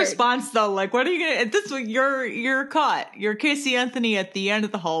perfect weird. response though. Like, what are you gonna? At this point, you're caught. You're Casey Anthony at the end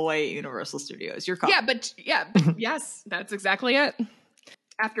of the hallway at Universal Studios. You're caught. Yes, that's exactly it.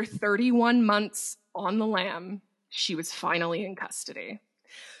 After 31 months on the lam, she was finally in custody.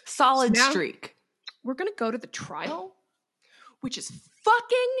 Solid streak. We're gonna go to the trial, which is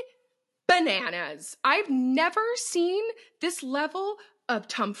fucking bananas. I've never seen this level of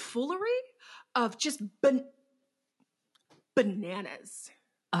tomfoolery, of just bananas.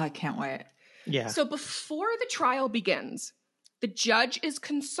 I can't wait. Yeah. So before the trial begins, the judge is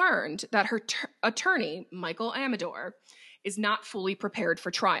concerned that her attorney, Michael Amador, is not fully prepared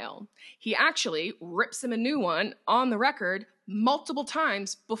for trial. He actually rips him a new one on the record multiple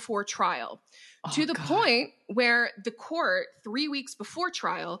times before trial, to the point where the court, 3 weeks before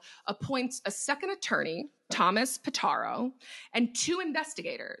trial, appoints a second attorney, Thomas Pitaro, and 2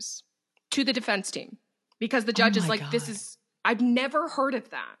 investigators to the defense team, because the judge is like, I've never heard of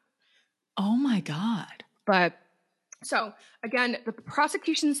that. Oh my God. But so again, the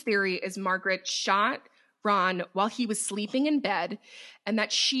prosecution's theory is Margaret shot Ron while he was sleeping in bed, and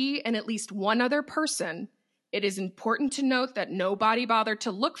that she and at least one other person, it is important to note that nobody bothered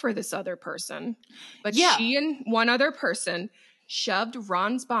to look for this other person, but she and one other person shoved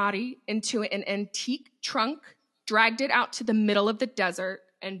Ron's body into an antique trunk, dragged it out to the middle of the desert,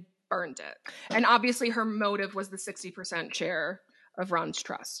 and burned it. And obviously her motive was the 60% share of Ron's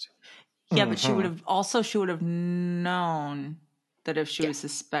trust. Yeah, but she would have known that if she was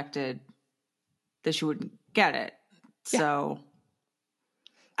suspected that she wouldn't get it. So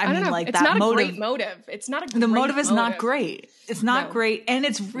I mean, like, it's that not motive, a great motive. It's not a great the motive is not great. It's not great. And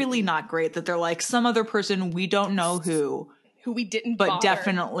it's really not great that they're like some other person we don't know who we didn't but bother.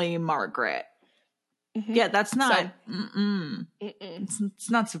 Definitely Margaret. Mm-hmm. Yeah, that's not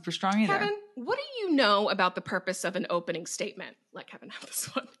it's not super strong either. Kevin, what do you know about the purpose of an opening statement? Let Kevin have this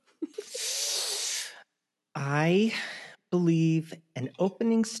one. I believe an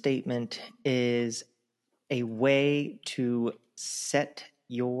opening statement is a way to set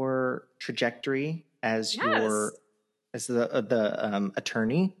your trajectory as the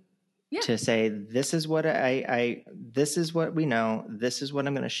attorney to say, this is what this is what we know, this is what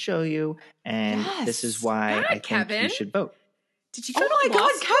I'm going to show you, and this is why I think you should vote. Did you? Oh my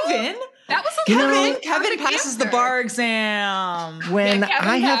God, Kevin! That was Kevin passes the bar exam. When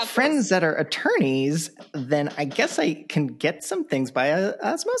I have friends that are attorneys, then I guess I can get some things by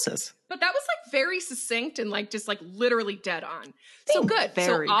osmosis. But that was like very succinct and like just like literally dead on. So good.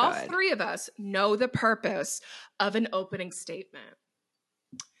 So all three of us know the purpose of an opening statement.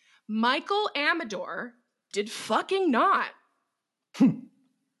 Michael Amador did fucking not.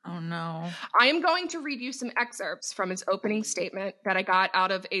 Oh, no. I am going to read you some excerpts from his opening statement that I got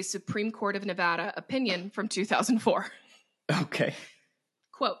out of a Supreme Court of Nevada opinion from 2004. Okay.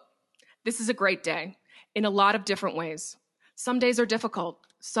 Quote, "This is a great day in a lot of different ways. Some days are difficult.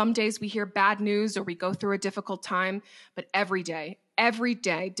 Some days we hear bad news or we go through a difficult time. But every day,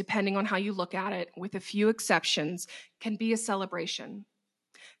 depending on how you look at it, with a few exceptions, can be a celebration.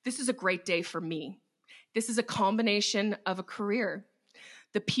 This is a great day for me. This is a combination of a career.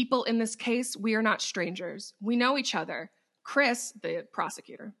 The people in this case, we are not strangers. We know each other. Chris, the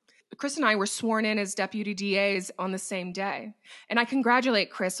prosecutor, Chris and I were sworn in as deputy DAs on the same day. And I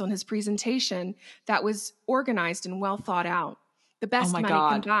congratulate Chris on his presentation that was organized and well thought out. The best money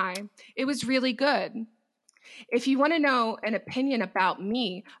can buy. It was really good. If you want to know an opinion about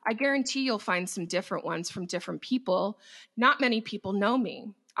me, I guarantee you'll find some different ones from different people. Not many people know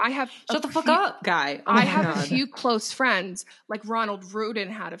me. I have Shut the fuck up, guy. I have a few close friends, like Ronald Rudin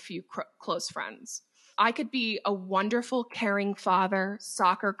had a few close friends. I could be a wonderful, caring father,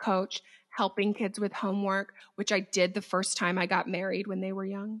 soccer coach, helping kids with homework, which I did the first time I got married when they were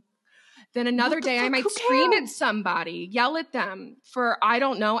young. Then another day I might scream at somebody, yell at them for, I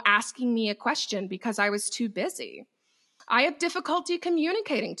don't know, asking me a question because I was too busy. I have difficulty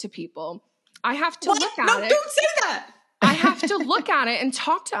communicating to people. I have to look at it. Don't say that. I have to look at it and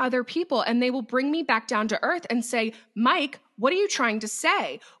talk to other people, and they will bring me back down to earth and say, Mike, what are you trying to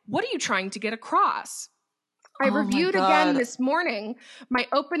say? What are you trying to get across? I reviewed again this morning my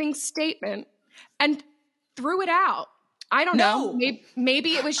opening statement and threw it out. I don't know.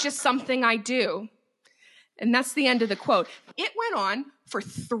 Maybe it was just something I do. And that's the end of the quote. It went on for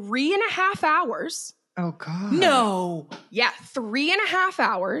 3.5 hours. Oh, God. No. Yeah, 3.5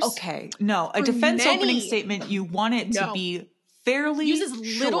 hours. Okay. No, a defense opening statement, you want it to be fairly use as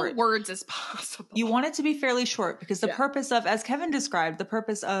little words as possible. You want it to be fairly short because the purpose of, as Kevin described, the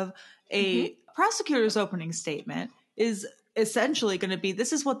purpose of a prosecutor's opening statement is essentially going to be,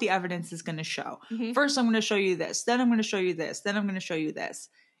 this is what the evidence is going to show. First, I'm going to show you this. Then I'm going to show you this. Then I'm going to show you this.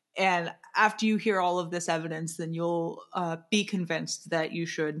 And after you hear all of this evidence, then you'll be convinced that you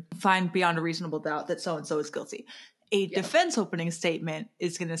should find beyond a reasonable doubt that so-and-so is guilty. A defense opening statement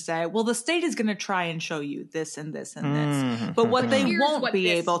is going to say, well, the state is going to try and show you this and this and this. But what they won't be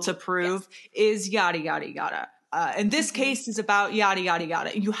able to prove is yada, yada, yada. And this case is about yada, yada,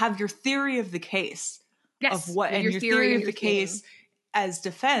 yada. You have your theory of the case of what, and your theory of the case as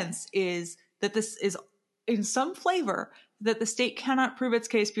defense is that this is in some flavor that the state cannot prove its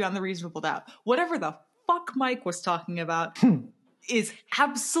case beyond the reasonable doubt. Whatever the fuck Mike was talking about is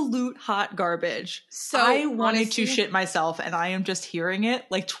absolute hot garbage. So I wanted to shit myself, and I am just hearing it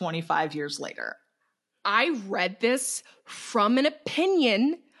like 25 years later. I read this from an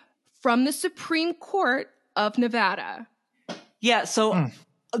opinion from the Supreme Court of Nevada. Yeah, so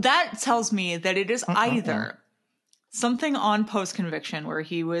that tells me that it is either something on post-conviction where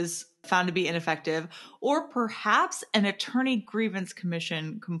he was found to be ineffective, or perhaps an attorney grievance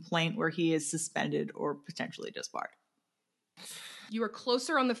commission complaint where he is suspended or potentially disbarred. You are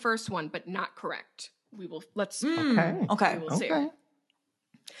closer on the first one, but not correct. We will, let's, okay. We will see.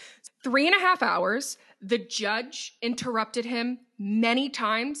 3.5 hours. The judge interrupted him many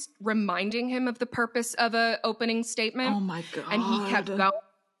times, reminding him of the purpose of an opening statement. Oh my God. And he kept going.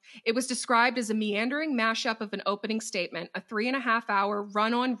 It was described as a meandering mashup of an opening statement, a 3.5-hour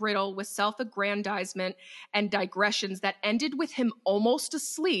run-on riddle with self-aggrandizement and digressions that ended with him almost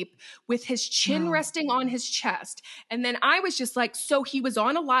asleep with his chin resting on his chest. And then I was just like, so he was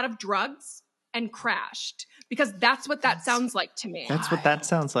on a lot of drugs and crashed, because that's what that sounds like to me. That's what that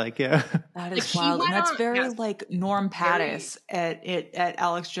sounds like, yeah. That is wild. And that's very like Norm Pattis at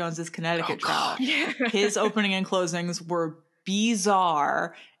Alex Jones's Connecticut trial. Yeah. His opening and closings were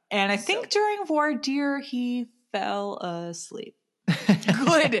bizarre. And I think during voir dire, he fell asleep.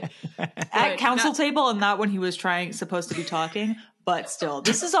 Good. At counsel table, and not when he was supposed to be talking, but still.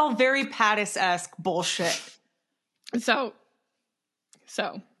 This is all very Pattis-esque bullshit. So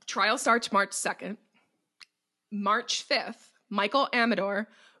trial starts March 2nd. March 5th, Michael Amador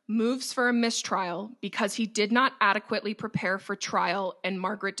moves for a mistrial because he did not adequately prepare for trial and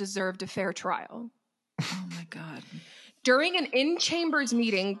Margaret deserved a fair trial. Oh my God. During an in-chambers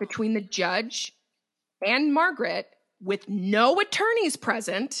meeting between the judge and Margaret with no attorneys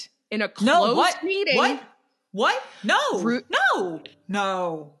present in a closed meeting. What? No.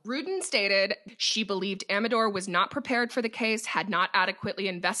 Rudin stated she believed Amador was not prepared for the case, had not adequately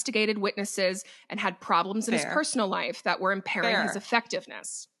investigated witnesses, and had problems in his personal life that were impairing his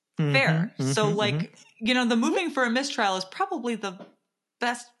effectiveness. Fair. So, like, the moving for a mistrial is probably the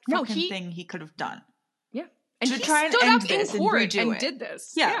best thing he could have done. Yeah. And to try and end this and redo it. Did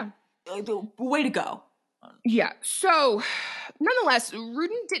this. Yeah. Way to go. Yeah. So, nonetheless,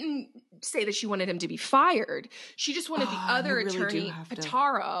 Rudin didn't say that she wanted him to be fired. She just wanted the other attorney,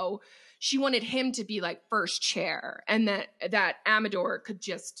 Pitaro, she wanted him to be like first chair, and that Amador could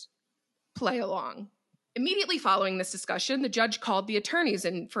just play along. Immediately following this discussion, the judge called the attorneys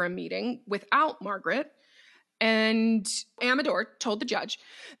in for a meeting without Margaret, and Amador told the judge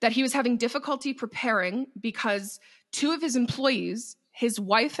that he was having difficulty preparing because 2 of his employees, his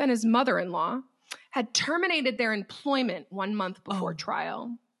wife and his mother-in-law, had terminated their employment 1 month before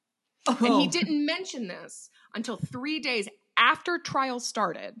trial. And he didn't mention this until 3 days after trial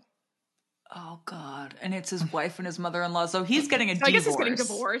started. Oh, God. And it's his wife and his mother-in-law. So he's getting a divorce. I guess he's getting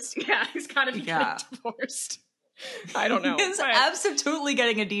divorced. Yeah, he's got to be getting divorced. I don't know. He's absolutely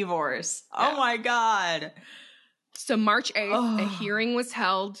getting a divorce. Yeah. Oh, my God. So March 8th, a hearing was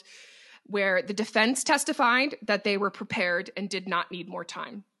held where the defense testified that they were prepared and did not need more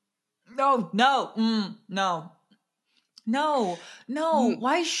time. No.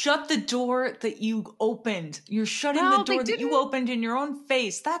 Why shut the door that you opened? You're shutting the door that you opened in your own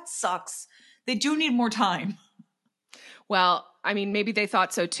face. That sucks. They do need more time. Well, I mean, maybe they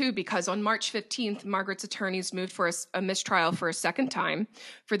thought so too, because on March 15th, Margaret's attorneys moved for a mistrial for a second time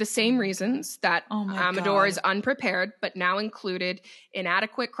for the same reasons, that Amador is unprepared, but now included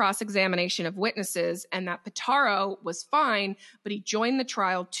inadequate cross-examination of witnesses, and that Pitaro was fine, but he joined the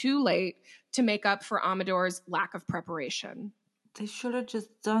trial too late to make up for Amador's lack of preparation. They should have just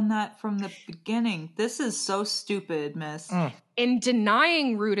done that from the beginning. This is so stupid, miss. In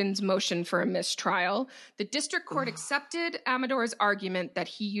denying Rudin's motion for a mistrial, the district court accepted Amador's argument that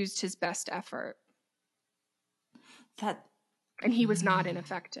he used his best effort. And he was not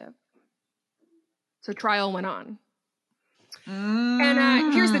ineffective. So trial went on.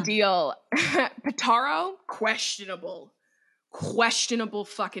 And here's the deal. Pitaro, questionable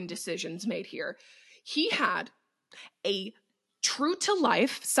fucking decisions made here. He had a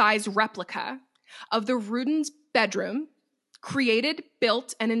true-to-life size replica of the Rudin's bedroom created,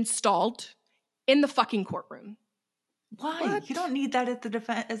 built, and installed in the fucking courtroom. Why? What? You don't need that as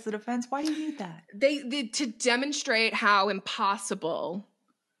the defense. Why do you need that? They to demonstrate how impossible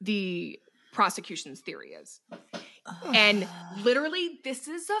the prosecution's theory is. And literally, this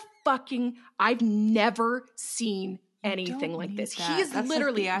is a fucking... I've never seen anything like this. That. He is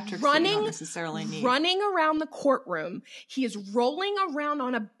literally running around the courtroom. He is rolling around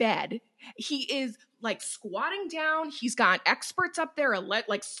on a bed. He is like squatting down. He's got experts up there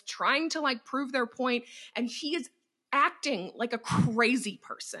like trying to like prove their point, and he is acting like a crazy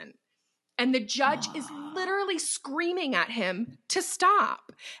person. And the judge is literally screaming at him to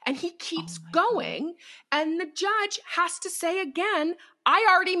stop. And he keeps going. And the judge has to say again, I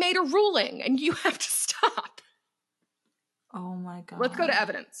already made a ruling and you have to stop. Oh my God. Let's go to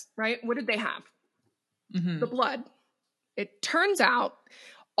evidence, right? What did they have? The blood. It turns out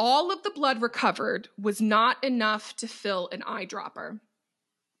all of the blood recovered was not enough to fill an eyedropper.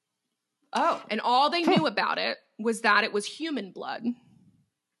 Oh. And all they knew about it was that it was human blood.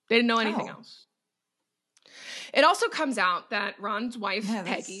 They didn't know anything else. It also comes out that Ron's wife,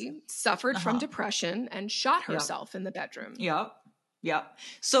 Peggy, suffered from depression and shot herself in the bedroom. Yep.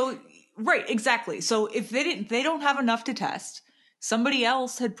 So, right, exactly. So if they don't have enough to test, Somebody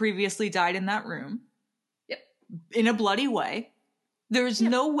else had previously died in that room. Yep. In a bloody way. There's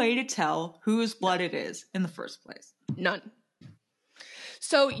no way to tell whose blood it is in the first place. None.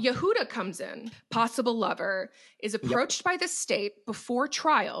 So Yehuda comes in, possible lover, is approached by the state before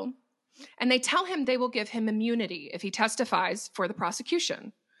trial, and they tell him they will give him immunity if he testifies for the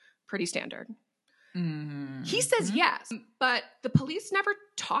prosecution. Pretty standard. Mm-hmm. He says yes, but the police never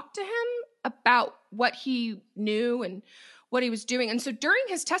talked to him about what he knew and what he was doing. And so during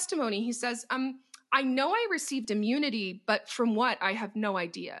his testimony, he says, I know I received immunity, but from what, I have no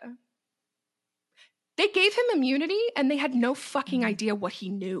idea. They gave him immunity and they had no fucking idea what he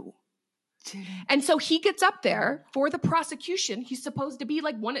knew. And so he gets up there for the prosecution. He's supposed to be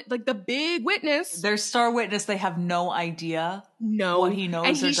like the big witness. Their star witness. They have no idea what he knows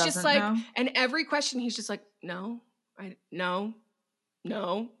and or he's doesn't just like, know. And every question he's just like, no, I didn't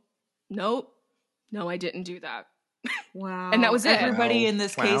do that. Wow. And that was it. Everybody in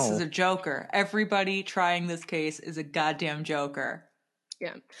this case is a joker. Everybody trying this case is a goddamn joker.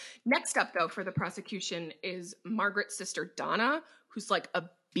 Yeah. Next up, though, for the prosecution is Margaret's sister, Donna, who's like a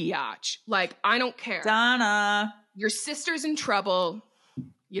biatch. Like, I don't care. Donna. Your sister's in trouble.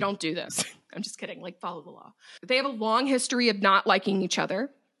 You don't do this. I'm just kidding. Like, follow the law. They have a long history of not liking each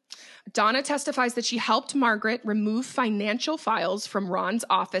other. Donna testifies that she helped Margaret remove financial files from Ron's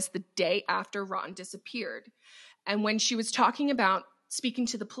office the day after Ron disappeared. And when she was speaking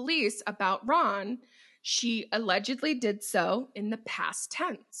to the police about Ron, she allegedly did so in the past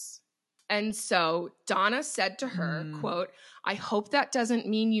tense. And so Donna said to her, quote, I hope that doesn't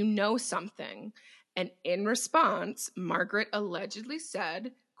mean you know something. And in response, Margaret allegedly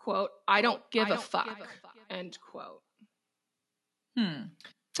said, quote, I don't give a fuck, end quote.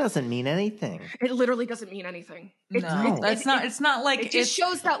 Doesn't mean anything. It literally doesn't mean anything. It's not like it just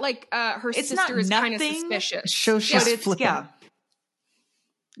shows that like her sister is kind of suspicious. It shows she's flipping. Yeah.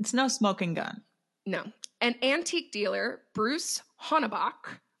 It's no smoking gun. No. An antique dealer, Bruce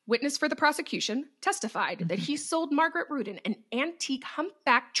Honebach, witness for the prosecution, testified that he sold Margaret Rudin an antique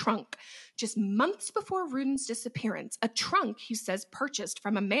humpback trunk just months before Rudin's disappearance. A trunk, he says, purchased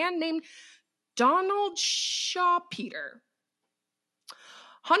from a man named Donald Shaw Peter.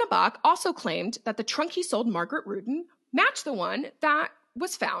 Honebach also claimed that the trunk he sold Margaret Rudin matched the one that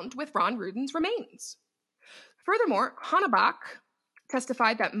was found with Ron Rudin's remains. Furthermore, Honebach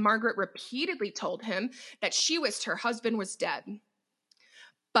testified that Margaret repeatedly told him that she wished her husband was dead.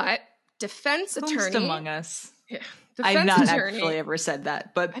 But defense attorney... Who's among us? Yeah, I've not actually ever said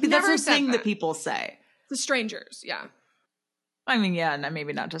that, but that's the thing that people say. The strangers, yeah. I mean, yeah,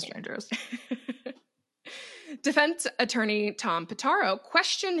 maybe not to strangers. Defense attorney Tom Pitaro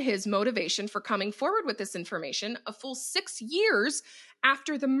questioned his motivation for coming forward with this information a full 6 years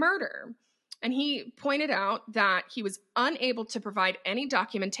after the murder. And he pointed out that he was unable to provide any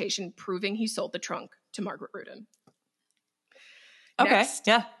documentation proving he sold the trunk to Margaret Rudin. Okay, next,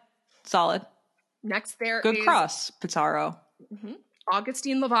 yeah, solid. Next there Good is... cross, Pitaro. Mm-hmm.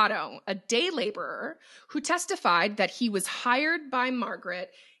 Augustine Lovato, a day laborer who testified that he was hired by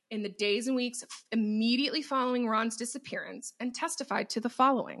Margaret in the days and weeks immediately following Ron's disappearance and testified to the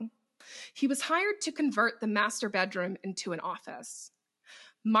following. He was hired to convert the master bedroom into an office.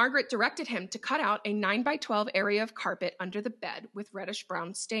 Margaret directed him to cut out a 9x12 area of carpet under the bed with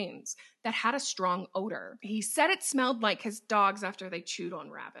reddish-brown stains that had a strong odor. He said it smelled like his dogs after they chewed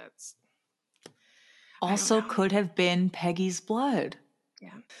on rabbits. Also could have been Peggy's blood. Yeah.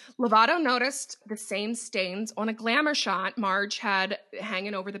 Lovato noticed the same stains on a glamour shot Marge had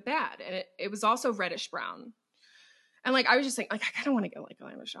hanging over the bed, and it was also reddish-brown. And, like, I was just thinking, like, I kind of want to get, like,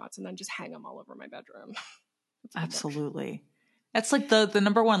 glamour shots and then just hang them all over my bedroom. Absolutely. That's like the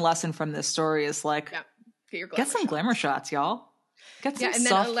number one lesson from this story is like, get some glamour shots, y'all. Get some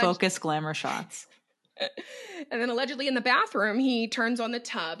self-focused glamour shots. And then allegedly in the bathroom, he turns on the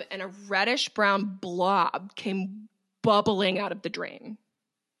tub and a reddish brown blob came bubbling out of the drain.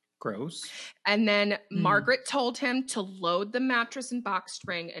 Gross. And then Margaret told him to load the mattress and box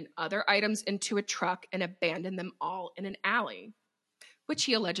spring and other items into a truck and abandon them all in an alley, which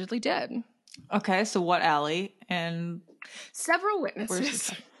he allegedly did. Okay, so what alley? And several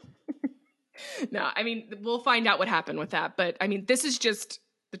witnesses. No, I mean, we'll find out what happened with that. But I mean, this is just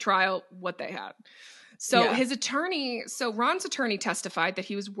the trial, what they had. So Ron's attorney testified that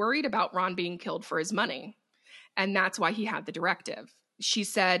he was worried about Ron being killed for his money. And that's why he had the directive. She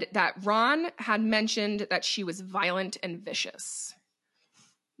said that Ron had mentioned that she was violent and vicious.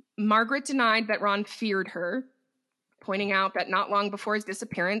 Margaret denied that Ron feared her, pointing out that not long before his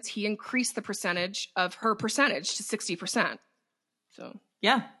disappearance, he increased the percentage to 60%. So,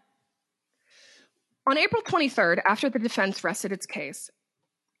 yeah. On April 23rd, after the defense rested its case,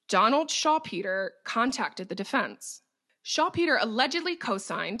 Donald Shawpeter contacted the defense. Shawpeter allegedly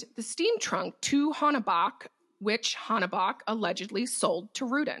co-signed the steam trunk to Hannebach, which Hannebach allegedly sold to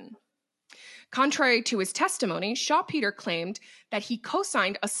Rudin. Contrary to his testimony, Shawpeter claimed that he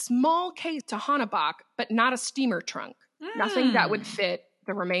co-signed a small case to Hannebach, but not a steamer trunk, nothing that would fit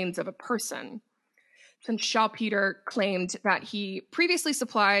the remains of a person. Since Shawpeter claimed that he previously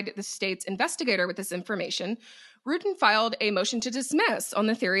supplied the state's investigator with this information, Rudin filed a motion to dismiss on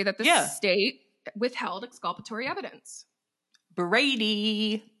the theory that the state withheld exculpatory evidence.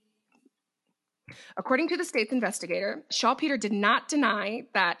 Brady. According to the state's investigator, Shawpeter did not deny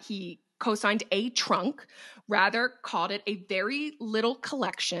that he co-signed a trunk, rather called it a very little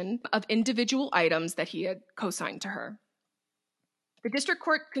collection of individual items that he had co-signed to her. The district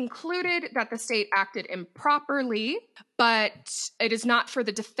court concluded that the state acted improperly, but it is not for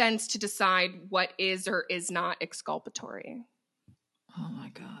the defense to decide what is or is not exculpatory. Oh my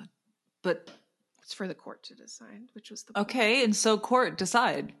God. But it's for the court to decide, which was the point. Okay, and so court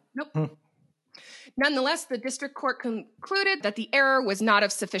decide. Nope. Nonetheless, the district court concluded that the error was not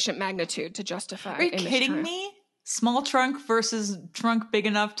of sufficient magnitude to justify. Are you kidding me? Small trunk versus trunk big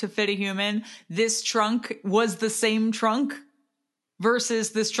enough to fit a human. This trunk was the same trunk versus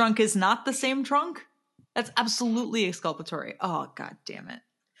this trunk is not the same trunk. That's absolutely exculpatory. Oh, God damn it.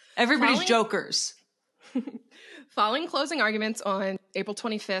 Everybody's jokers. Following closing arguments on April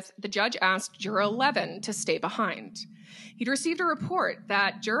 25th, the judge asked Juror 11 to stay behind. He'd received a report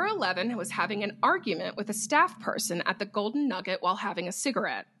that Juror 11 was having an argument with a staff person at the Golden Nugget while having a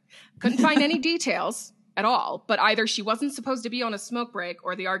cigarette. Couldn't find any details at all, but either she wasn't supposed to be on a smoke break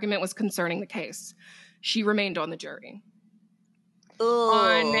or the argument was concerning the case. She remained on the jury.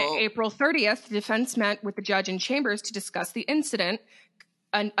 On April 30th, the defense met with the judge in chambers to discuss the incident,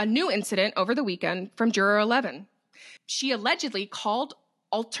 a new incident over the weekend from Juror 11. She allegedly called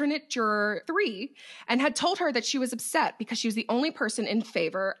alternate Juror 3 and had told her that she was upset because she was the only person in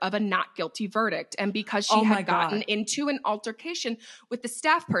favor of a not guilty verdict and because she had gotten into an altercation with the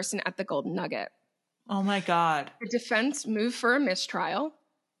staff person at the Golden Nugget. Oh my God. The defense moved for a mistrial.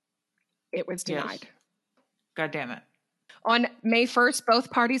 It was denied. Yes. God damn it. On May 1st, both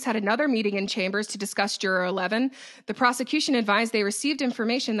parties had another meeting in chambers to discuss Juror 11. The prosecution advised they received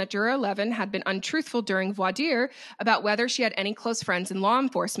information that Juror 11 had been untruthful during voir dire about whether she had any close friends in law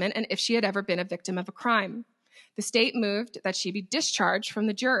enforcement and if she had ever been a victim of a crime. The state moved that she be discharged from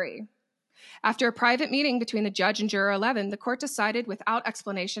the jury. After a private meeting between the judge and Juror 11, the court decided without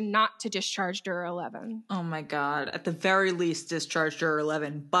explanation not to discharge Juror 11. Oh my God. At the very least, discharge Juror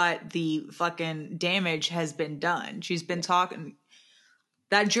 11, but the fucking damage has been done. She's been talking,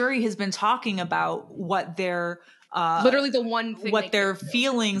 that jury has been talking about what their, literally the one thing, what their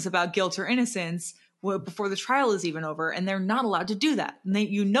feelings about guilt or innocence before the trial is even over, and they're not allowed to do that. And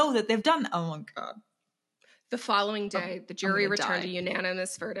you know that they've done that. Oh my God. The following day, the jury returned a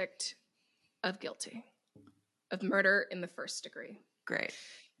unanimous verdict of guilty of murder in the first degree. Great.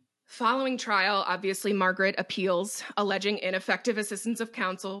 Following trial, obviously, Margaret appeals, alleging ineffective assistance of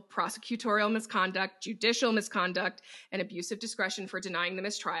counsel, prosecutorial misconduct, judicial misconduct, and abuse of discretion for denying the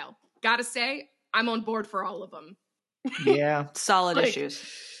mistrial. Gotta say, I'm on board for all of them. Yeah. Solid issues.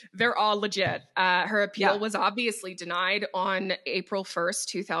 They're all legit. Her appeal was obviously denied on April 1st,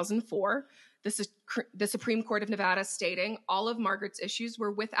 2004. The Supreme Court of Nevada stating all of Margaret's issues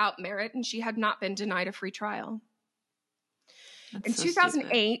were without merit and she had not been denied a free trial. In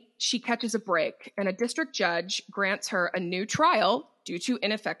 2008, she catches a break and a district judge grants her a new trial due to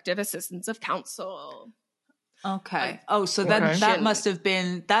ineffective assistance of counsel. Okay. So that must have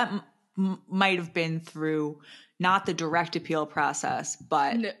been, might have been through not the direct appeal process,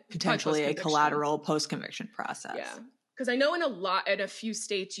 but potentially a collateral post-conviction process. Yeah. Because I know in a few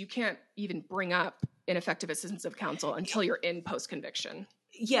states, you can't even bring up ineffective assistance of counsel until you're in post-conviction.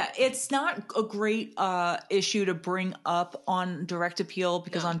 Yeah, it's not a great issue to bring up on direct appeal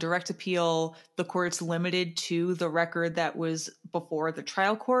because on direct appeal, the court's limited to the record that was before the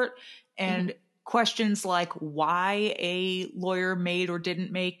trial court. And questions like why a lawyer made or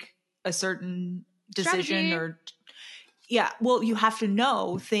didn't make a certain decision you have to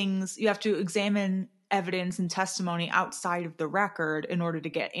know things. You have to examine evidence and testimony outside of the record in order to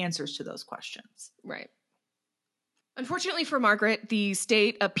get answers to those questions. Right. Unfortunately for Margaret, the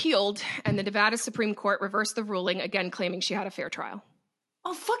state appealed and the Nevada Supreme Court reversed the ruling, again claiming she had a fair trial.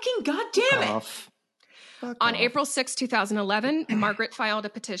 Oh, fucking goddamn it. On April 6, 2011, Margaret filed a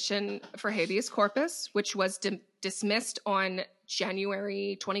petition for habeas corpus, which was dismissed on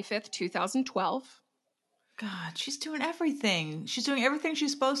January 25th, 2012. God, she's doing everything. She's doing everything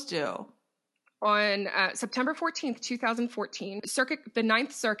she's supposed to. On September 14th, 2014, the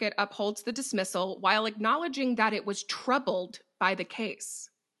Ninth Circuit upholds the dismissal while acknowledging that it was troubled by the case.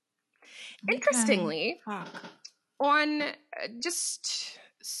 Okay. Interestingly, on just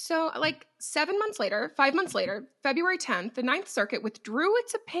 5 months later, February 10th, the Ninth Circuit withdrew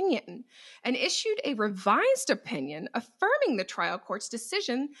its opinion and issued a revised opinion affirming the trial court's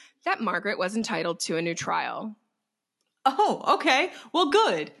decision that Margaret was entitled to a new trial. Oh, okay. Well,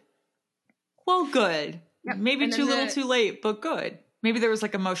 good. Yep. Maybe too little too late, but good. Maybe there was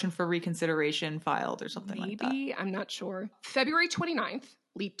like a motion for reconsideration filed or something like that. Maybe, I'm not sure. February 29th,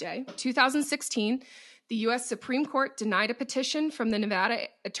 Leap Day, 2016, the U.S. Supreme Court denied a petition from the Nevada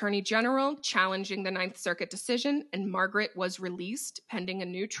Attorney General challenging the Ninth Circuit decision, and Margaret was released pending a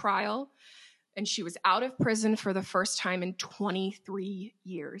new trial, and she was out of prison for the first time in 23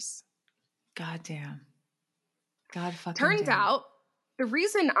 years. God damn. God fucking Turns damn. out, the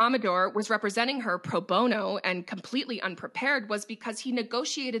reason Amador was representing her pro bono and completely unprepared was because he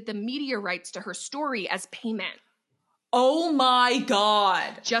negotiated the media rights to her story as payment. Oh my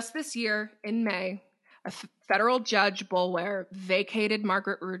God. Just this year, in May, a federal judge, Boulware, vacated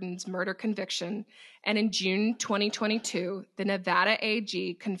Margaret Rudin's murder conviction, and in June 2022, the Nevada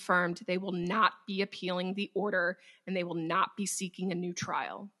AG confirmed they will not be appealing the order and they will not be seeking a new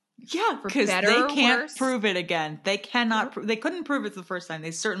trial. Yeah, because they can't prove it again. They cannot. They couldn't prove it the first time. They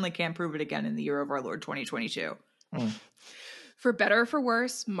certainly can't prove it again in the year of our Lord 2022. For better or for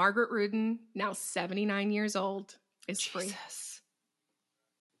worse, Margaret Rudin, now 79 years old, is free.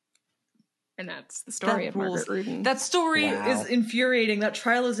 And that's the story of Margaret Rudin. That story is infuriating. That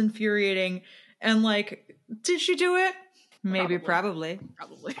trial is infuriating. And did she do it? Maybe, probably.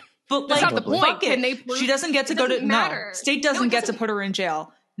 But that's not the point. Can they prove? She doesn't get to go to matter. No, state doesn't get to put her in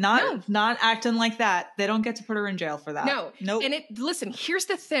jail. Not acting like that. They don't get to put her in jail for that. No. Nope. And listen, here's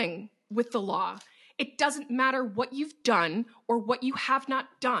the thing with the law. It doesn't matter what you've done or what you have not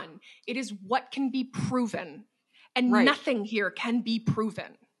done. It is what can be proven. And nothing here can be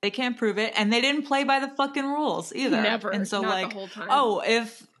proven. They can't prove it. And they didn't play by the fucking rules either. Never. And so not the whole time.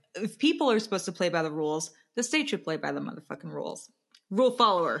 If people are supposed to play by the rules, the state should play by the motherfucking rules. Rule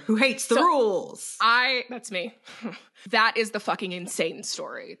follower who hates the rules. That's me. That is the fucking insane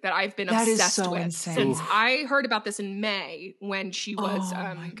story that I've been obsessed with insane. since I heard about this in May when she was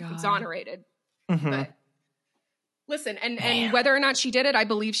exonerated. Mm-hmm. But listen, and whether or not she did it, I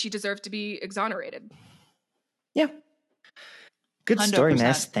believe she deserved to be exonerated. Yeah. Good 100%. Story,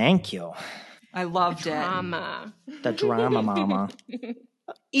 miss. Thank you. I loved it. The drama, mama.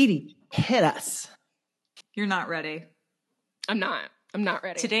 Edie, hit us. You're not ready. I'm not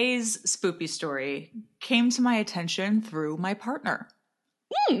ready. Today's spoopy story came to my attention through my partner,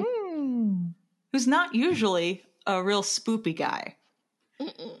 who's not usually a real spoopy guy.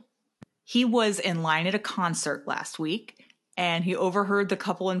 He was in line at a concert last week, and he overheard the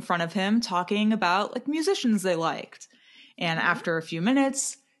couple in front of him talking about musicians they liked. And after a few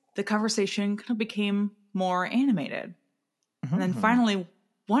minutes, the conversation kind of became more animated. And then finally,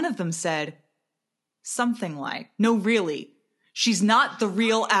 one of them said something like, "No, really. She's not the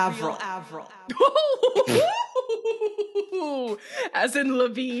real Avril." As in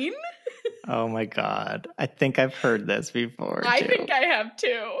Lavigne? Oh my God. I think I've heard this before. I think I have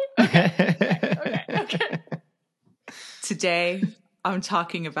too. Okay. Today, I'm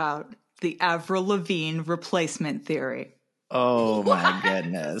talking about the Avril Lavigne replacement theory. Oh my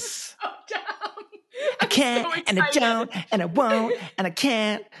goodness. Oh, damn. I can't, so and I don't, and I won't, and I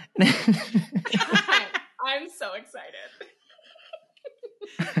can't. I'm so excited.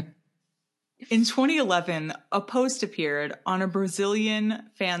 In 2011, a post appeared on a Brazilian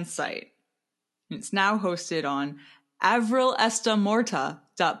fan site. It's now hosted on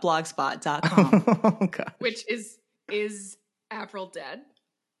avrilestamorta.blogspot.com. Oh, God. Which is Avril dead?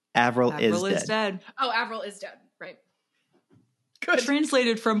 Avril is dead. Oh, Avril is dead. Right. Good.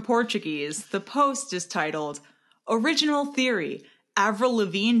 Translated from Portuguese, the post is titled, "Original Theory. Avril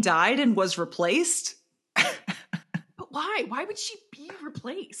Lavigne died and was replaced?" But why? Why would she be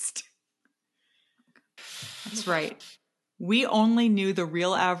replaced? That's right. We only knew the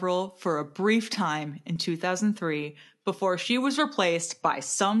real Avril for a brief time in 2003 before she was replaced by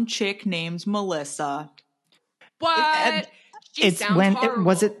some chick named Melissa. What?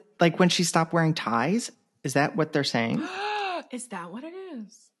 Was it when she stopped wearing ties? Is that what they're saying? Is that what it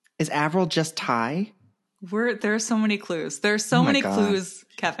is? Is Avril just tie? There are so many clues. There are so many clues,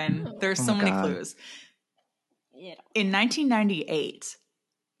 Kevin. There are so many clues. In 1998,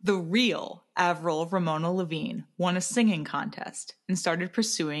 the real Avril Ramona Lavigne won a singing contest and started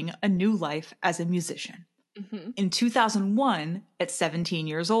pursuing a new life as a musician. In 2001, at 17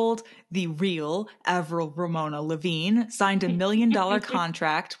 years old, the real Avril Ramona Lavigne signed $1 million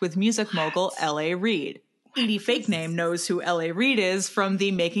contract with music mogul L.A. Reid. Edie Fake Name knows who L.A. Reid is from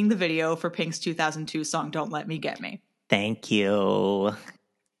the making the video for Pink's 2002 song Don't Let Me Get Me. Thank you.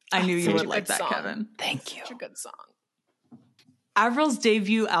 I knew you would like that, Kevin. Thank you. Such a good song. Avril's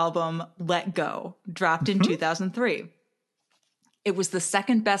debut album, Let Go, dropped in 2003. It was the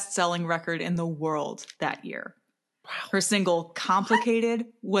second best-selling record in the world that year. Wow. Her single, Complicated,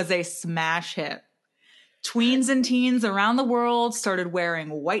 was a smash hit. Tweens and teens around the world started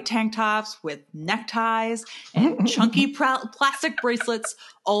wearing white tank tops with neckties and chunky plastic bracelets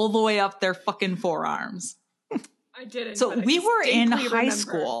all the way up their fucking forearms. I didn't. So we were in high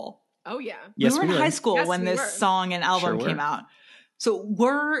school. Oh, yeah. Yes, we were in high school when this song and album came out. So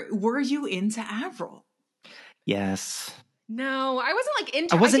were you into Avril? Yes. No, I wasn't like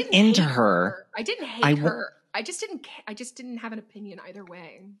into. I wasn't into her. I didn't hate her. I just didn't have an opinion either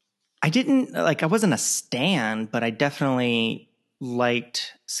way. I wasn't a stan, but I definitely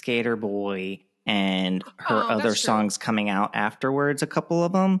liked Skater Boy and her other songs coming out afterwards, a couple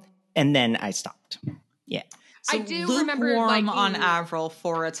of them, and then I stopped. Yeah. So I do remember liking on Avril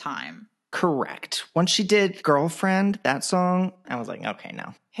for a time. Correct. Once she did Girlfriend, that song, I was like, okay,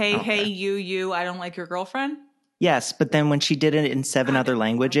 no. Hey, you, I don't like your girlfriend? Yes, but then when she did it in 7 other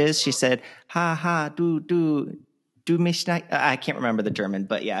languages, she said, ha, ha, do mich nicht. I can't remember the German,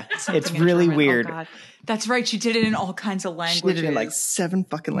 but yeah, it's really weird. Oh, that's right. She did it in all kinds of languages. She did it in like 7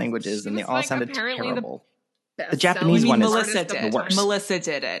 fucking languages, and they all sounded terrible. The Japanese one is the worst. Melissa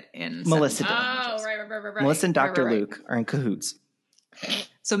did it in Melissa did it. Oh, right. Melissa and Dr. Luke are in cahoots.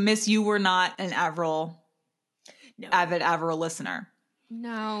 So, Miss, you were not an avid Avril listener.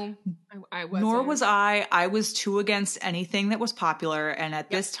 No, I wasn't. Nor was I. I was too against anything that was popular. And at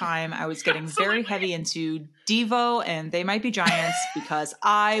this time, I was getting very heavy into Devo and They Might Be Giants because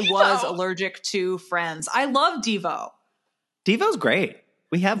I was allergic to Friends. I love Devo. Devo's great.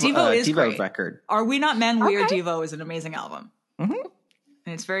 We have Devo's record. Are We Not Men? We Are Devo is an amazing album. Mm-hmm.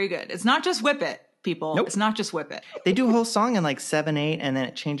 And it's very good. It's not just Whip It, people. Nope. It's not just Whip It. They do a whole song in like 7/8 and then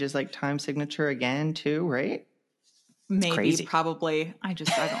it changes like time signature again too, right? Maybe, crazy. Probably. I don't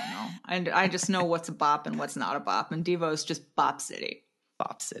know. And I just know what's a bop and what's not a bop. And Devo's just Bop City.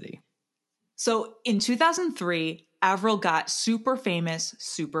 Bop City. So in 2003, Avril got super famous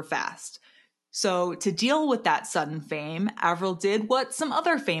super fast. So to deal with that sudden fame, Avril did what some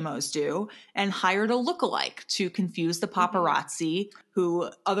other famos do and hired a lookalike to confuse the paparazzi who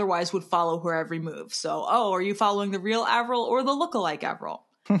otherwise would follow her every move. So, are you following the real Avril or the lookalike Avril?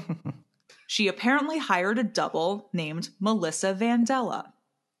 She apparently hired a double named Melissa Vandella.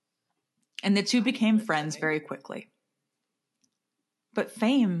 And the two became friends very quickly. But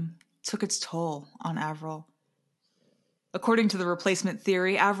fame took its toll on Avril. According to the replacement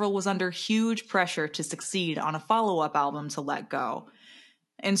theory, Avril was under huge pressure to succeed on a follow-up album to Let Go.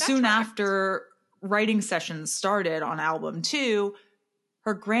 And soon after writing sessions started on album 2,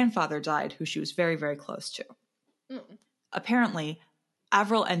 her grandfather died, who she was very, very close to. Apparently,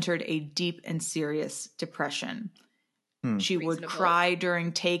 Avril entered a deep and serious depression. She would cry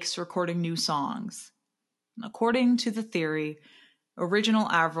during takes recording new songs. According to the theory, original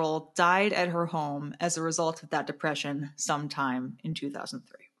Avril died at her home as a result of that depression sometime in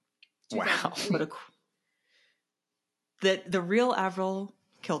 2003. Wow. But the real Avril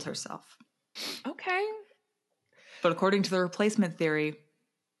killed herself. Okay. But according to the replacement theory,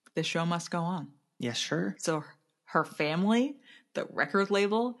 the show must go on. Yes, sure. So her family, the record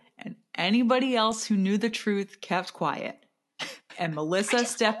label, and anybody else who knew the truth kept quiet. And Melissa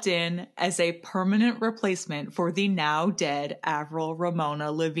stepped in as a permanent replacement for the now dead Avril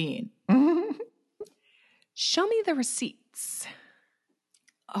Ramona Lavigne. Show me the receipts.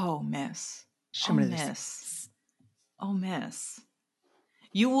 Oh, miss. Show me the receipts. Oh, miss.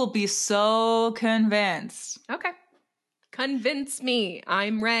 You will be so convinced. Okay. Convince me.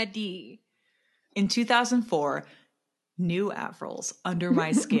 I'm ready. In 2004, New Avril's Under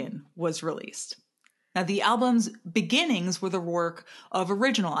My Skin was released. Now, the album's beginnings were the work of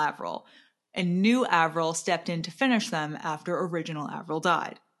original Avril, and New Avril stepped in to finish them after original Avril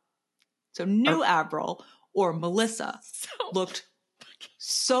died. So New Avril, or Melissa, looked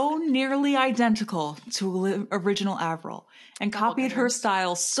so nearly identical to original Avril and copied her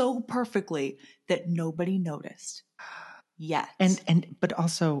style so perfectly that nobody noticed. Yet. But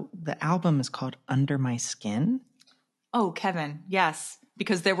also, the album is called Under My Skin? Oh, Kevin, yes.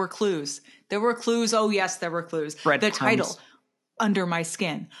 Because there were clues. There were clues. Oh, yes, there were clues. The title, Under My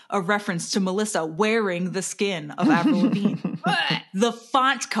Skin, a reference to Melissa wearing the skin of Avril Lavigne. The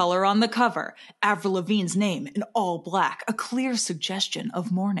font color on the cover, Avril Lavigne's name in all black, a clear suggestion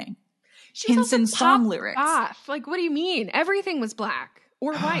of mourning. Hints in song lyrics. Off. Like, what do you mean? Everything was black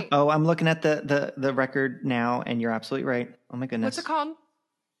or white. Oh, I'm looking at the record now, and you're absolutely right. Oh my goodness. What's it called?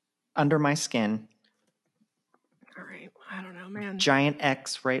 Under My Skin. All right. I don't know, man. Giant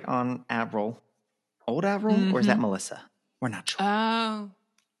X right on Avril. Old Avril? Or is that Melissa? We're not sure. Oh.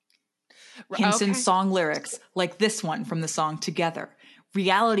 Hints in song lyrics, like this one from the song Together.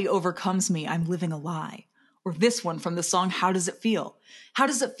 Reality overcomes me, I'm living a lie. Or this one from the song How Does It Feel? How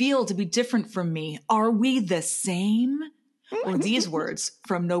does it feel to be different from me? Are we the same? Or these words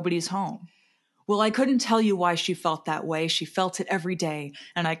from Nobody's Home. Well, I couldn't tell you why she felt that way. She felt it every day.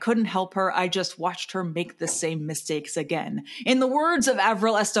 And I couldn't help her. I just watched her make the same mistakes again. In the words of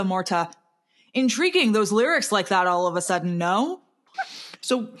Avril Esta Morta, intriguing those lyrics like that all of a sudden, no?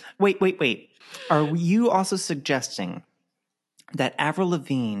 So, wait. Are you also suggesting that Avril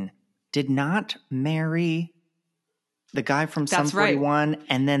Lavigne did not marry the guy from Sum 41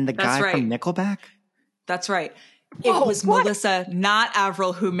 and then the guy from Nickelback? That's right. It was Melissa, not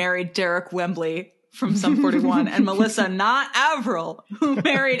Avril, who married Derek Wembley from Sum 41, and Melissa, not Avril, who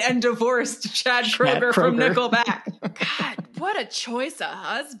married and divorced Chad Kroeger from Nickelback. God, what a choice of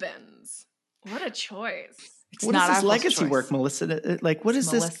husbands. What a choice. What is this legacy work, Melissa? Like, what is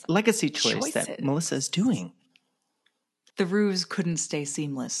this legacy choice that Melissa is doing? The ruse couldn't stay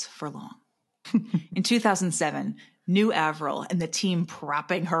seamless for long. In 2007, New Avril and the team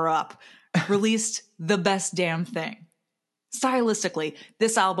propping her up released The Best Damn Thing. Stylistically,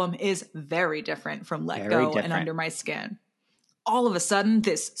 this album is very different from Let Go and Under My Skin. All of a sudden,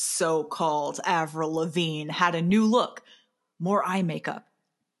 this so-called Avril Lavigne had a new look. More eye makeup,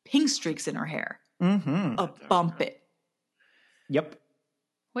 pink streaks in her hair, a bump it. Yep.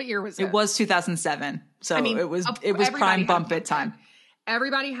 What year was it? It was 2007. So I mean, it was prime bump it time.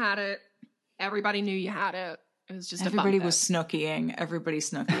 Everybody had it. Everybody knew you had it. It was just everybody was snookying. Everybody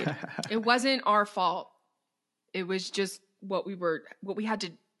snookied. It wasn't our fault. It was just what we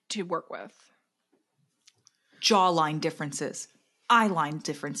had to work with. Jawline differences, eyeline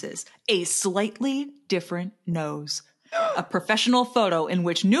differences, a slightly different nose. A professional photo in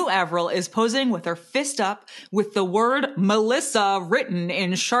which New Avril is posing with her fist up with the word Melissa written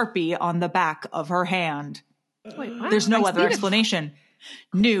in Sharpie on the back of her hand. Wait, what? There's no other explanation.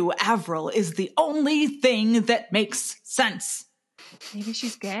 New Avril is the only thing that makes sense. Maybe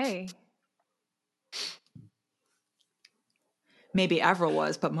she's gay. Maybe Avril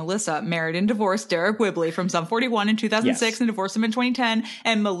was, but Melissa married and divorced Derek Whibley from Sum 41 in 2006 and divorced him in 2010.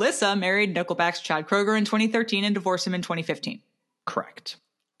 And Melissa married Nickelback's Chad Kroeger in 2013 and divorced him in 2015. Correct.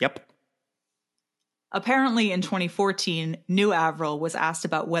 Yep. Apparently in 2014, New Avril was asked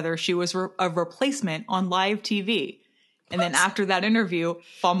about whether she was a replacement on live TV. And then after that interview,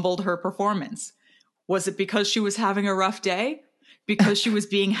 fumbled her performance. Was it because she was having a rough day? Because she was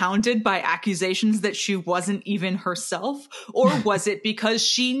being hounded by accusations that she wasn't even herself? Or was it because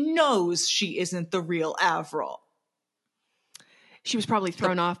she knows she isn't the real Avril? She was probably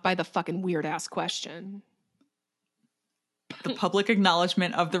thrown off by the fucking weird-ass question. The public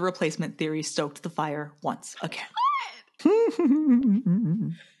acknowledgement of the replacement theory stoked the fire once again.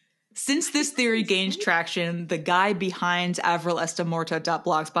 Since this theory gained traction, the guy behind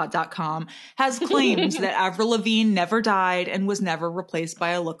avrilestamorta.blogspot.com has claimed that Avril Lavigne never died and was never replaced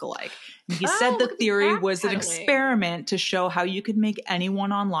by a lookalike. And he said the theory was an experiment to show how you could make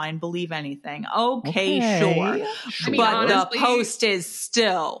anyone online believe anything. Okay, sure. I mean, but honestly, the post is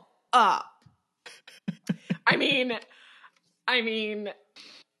still up. I mean, I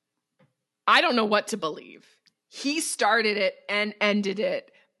don't know what to believe. He started it and ended it.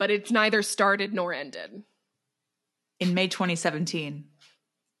 But it's neither started nor ended. In May 2017,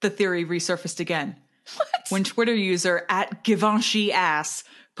 the theory resurfaced again. What? When Twitter user @GivenchyAss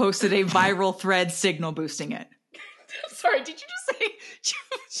posted a viral thread signal boosting it. Sorry, did you just say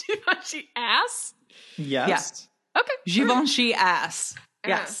Givenchy ass? Yes. Yeah. Okay. Givenchy ass.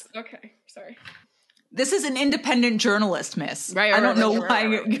 Yes. Okay, sorry. This is an independent journalist, miss. Right, I don't know why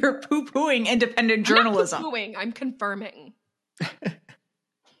you're poo-pooing independent journalism. I'm not poo-pooing, I'm confirming.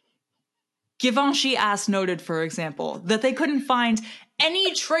 Givenchy Ass noted, for example, that they couldn't find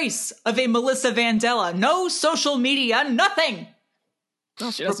any trace of a Melissa Vandella. No social media, nothing.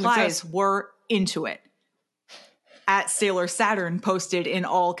 Oh, Replies were into it. @Sailor Saturn posted in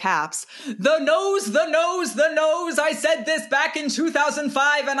all caps, the nose, I said this back in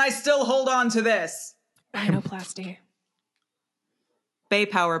 2005 and I still hold on to this. Rhinoplasty. Bay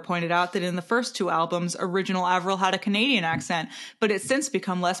Power pointed out that in the first two albums, original Avril had a Canadian accent, but it's since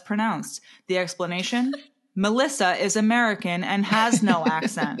become less pronounced. The explanation? Melissa is American and has no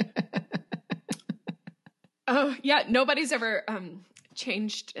accent. Oh, yeah. Nobody's ever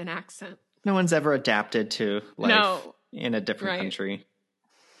changed an accent. No one's ever adapted to life in a different country.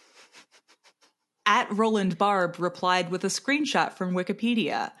 At Roland Barb replied with a screenshot from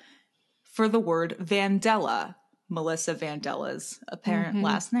Wikipedia for the word Vandella, Melissa Vandella's apparent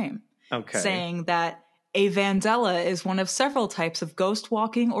last name. Okay. Saying that a Vandella is one of several types of ghost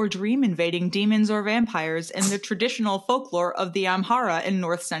walking or dream invading demons or vampires in the traditional folklore of the Amhara in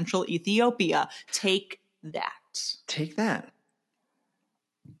north central Ethiopia. Take that. Take that.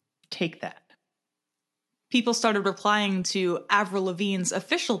 Take that. People started replying to Avril Lavigne's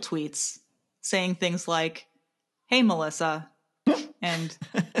official tweets saying things like, "Hey, Melissa," and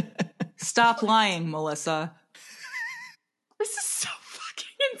 "Stop lying, Melissa." This is so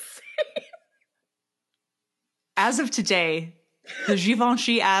fucking insane. As of today, the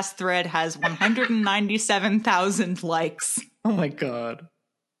Givenchy ass thread has 197,000 likes. Oh my God.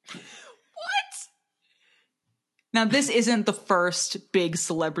 Now, this isn't the first big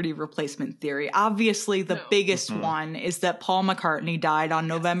celebrity replacement theory. Obviously, the biggest one is that Paul McCartney died on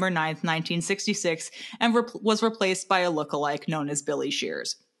November 9th, 1966, and was replaced by a lookalike known as Billy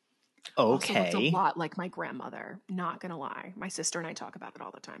Shears. Okay. Also looks a lot like my grandmother. Not gonna lie. My sister and I talk about it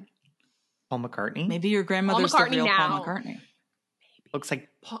all the time. Paul McCartney? Maybe your grandmother's the real Paul McCartney. Maybe. Looks like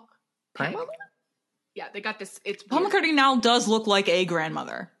grandmother? Yeah, they got this. It's Paul McCartney now does look like a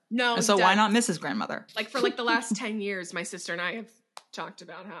grandmother. No, so why not Mrs. Grandmother? Like for the last 10 years, my sister and I have talked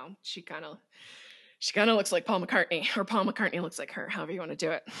about how she kind of looks like Paul McCartney, or Paul McCartney looks like her, however you want to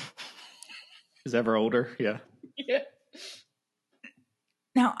do it. Is ever older? Yeah. Yeah.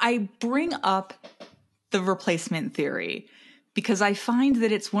 Now, I bring up the replacement theory because I find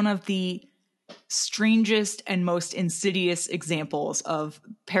that it's one of the strangest and most insidious examples of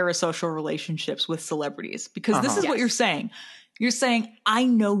parasocial relationships with celebrities. Because this is what you're saying. You're saying, I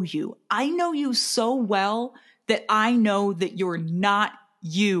know you. I know you so well that I know that you're not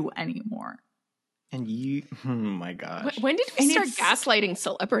you anymore. And you, oh my gosh. When did we start gaslighting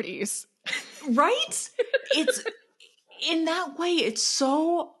celebrities? Right? It's, in that way, it's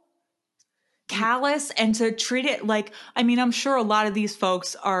so callous, and to treat it like, I mean, I'm sure a lot of these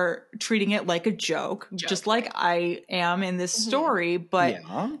folks are treating it like a joke. Just like I am in this story, but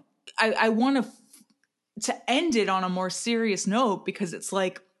I want to end it on a more serious note, because it's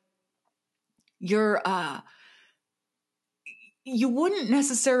like you wouldn't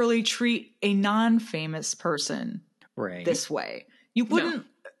necessarily treat a non-famous person this way. You wouldn't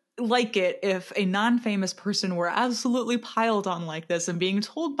like it if a non-famous person were absolutely piled on like this and being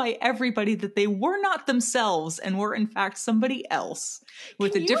told by everybody that they were not themselves and were in fact somebody else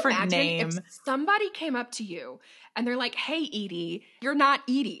with a different name. If somebody came up to you and they're like, "Hey, Edie, you're not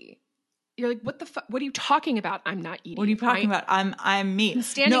Edie." You're like, "What the fuck? What are you talking about? I'm not Edie." What are you talking about? I'm me. I'm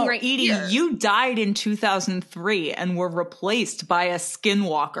standing right Edie, here. You died in 2003 and were replaced by a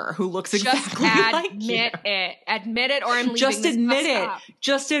skinwalker who looks exactly like you. Admit it, or I'm leaving. Just admit it.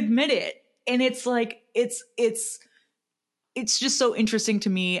 Just admit it. And it's like, it's just so interesting to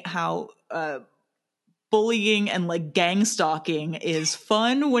me how bullying and like gang stalking is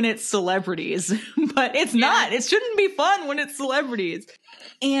fun when it's celebrities, but it's not. It shouldn't be fun when it's celebrities.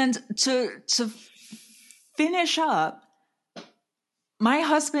 And to finish up, my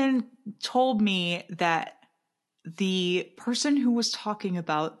husband told me that the person who was talking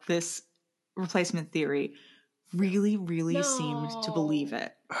about this replacement theory really, really seemed to believe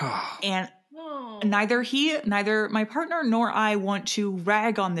it. And neither my partner nor I want to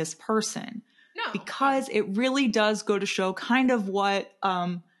rag on this person. Because it really does go to show kind of what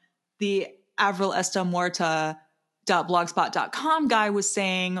the Avril Esta Muerta .blogspot.com guy was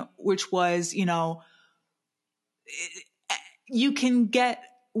saying, which was, you can get,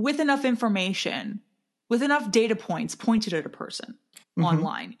 with enough information, with enough data points pointed at a person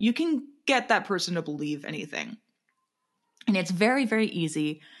online, you can get that person to believe anything. And it's very, very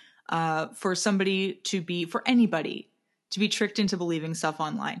easy for anybody to be tricked into believing stuff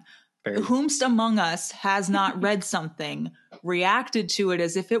online. Whomst among us has not read something, reacted to it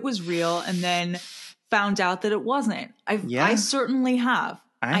as if it was real, and then found out that it wasn't? I certainly have.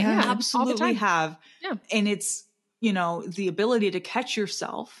 I absolutely have. Yeah. And it's, the ability to catch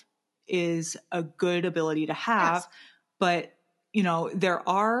yourself is a good ability to have. Yes. But, there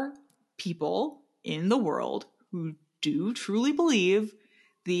are people in the world who do truly believe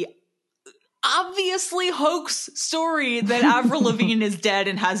the obviously hoax story that Avril Lavigne is dead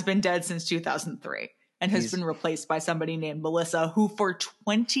and has been dead since 2003 and has been replaced by somebody named Melissa, who for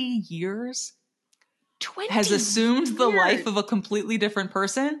 20 years has assumed the life of a completely different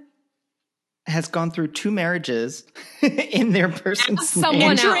person. has gone through 2 marriages in their person's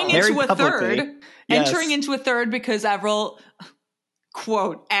someone entering into a publicly. third. Yes. Entering into a third because Avril,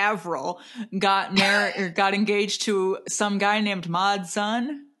 quote, Avril got married or got engaged to some guy named Maud's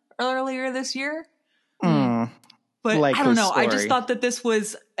son earlier this year. But I don't know. Story. I just thought that this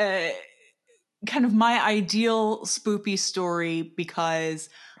was kind of my ideal spoopy story because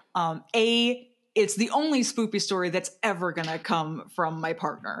it's the only spoopy story that's ever going to come from my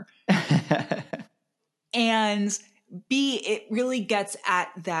partner. And B, it really gets at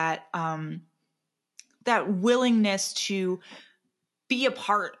that that willingness to be a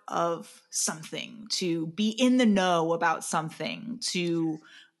part of something, to be in the know about something, to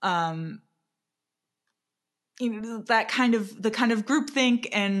that kind of groupthink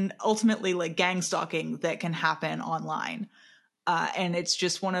and ultimately like gang stalking that can happen online. And it's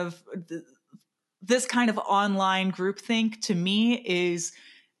just one of this kind of online groupthink to me is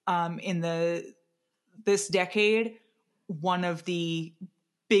in this decade, one of the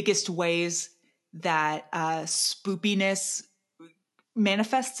biggest ways that spoopiness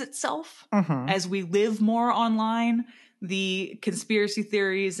manifests itself as we live more online. The conspiracy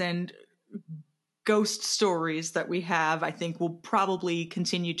theories and ghost stories that we have, I think, will probably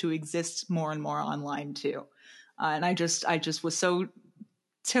continue to exist more and more online too. And I just was so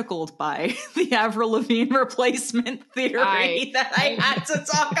tickled by the Avril Lavigne replacement theory that I had to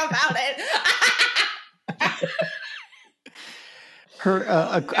talk about it.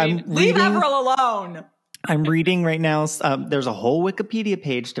 Leave Avril alone. I'm reading right now. There's a whole Wikipedia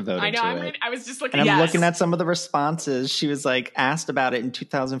page devoted to it. I was just looking. And I'm looking at some of the responses. She was like asked about it in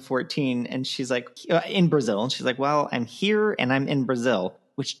 2014, and she's like in Brazil. And she's like, "Well, I'm here and I'm in Brazil,"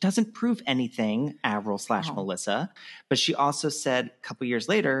 which doesn't prove anything, Avril / Melissa. But she also said a couple years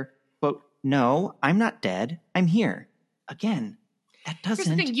later, "Quote, no, I'm not dead. I'm here." Again, that doesn't.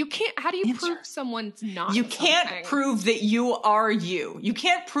 Here's the thing: you can't. How do you prove someone's not? You can't prove that you are you. You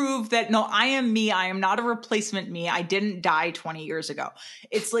can't prove that no, I am me. I am not a replacement me. I didn't die 20 years ago.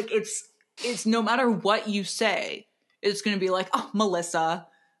 It's like it's no matter what you say, it's going to be like, oh, Melissa,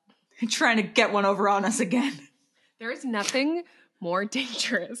 trying to get one over on us again. There is nothing more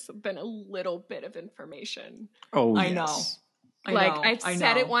dangerous than a little bit of information. Oh, I yes. know. I've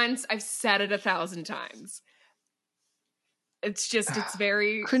said it once. I've said it 1,000 times. It's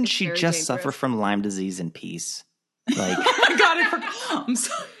very. Couldn't she very just dangerous. suffer from Lyme disease in peace? Like, Oh my God, I'm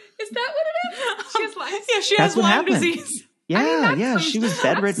sorry. Is that what it is? She has Lyme. Yeah, she has Lyme disease. Yeah, she was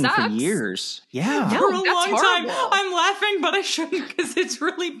bedridden for years. Yeah. For a long time. horrible. I'm laughing, but I shouldn't because it's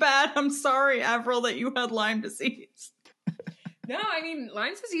really bad. I'm sorry, Avril, that you had Lyme disease. No, I mean,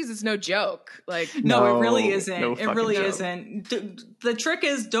 Lyme disease is no joke. Like, No, it really isn't. No It really joke. isn't. The trick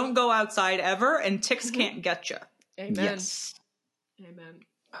is don't go outside ever, and ticks can't get you. amen. Yes. Amen.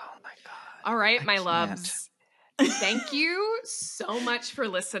 Oh my God. All right, my can't. loves. Thank you so much for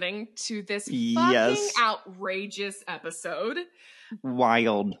listening to this fucking Yes. outrageous episode.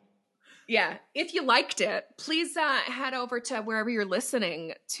 Wild. Yeah, if you liked it, please head over to wherever you're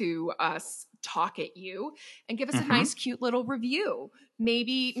listening to us talk at you and give us a nice, cute little review.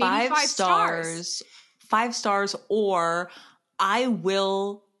 Maybe 5 stars. 5 stars, or I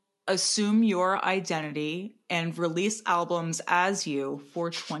will assume your identity and release albums as you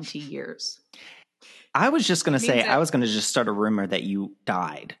for 20 years. I was just going to say, I was going to just start a rumor that you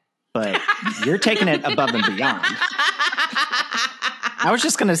died, but you're taking it above and beyond. I was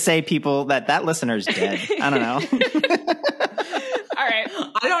just going to say, people, that listener's dead. I don't know. All right.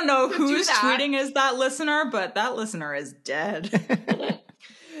 I don't know who's tweeting as that listener, but that listener is dead.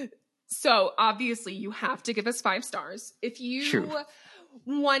 So obviously you have to give us 5 stars. If you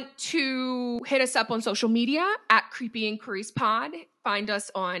want to hit us up on social media at Creepy Inquiries Pod, find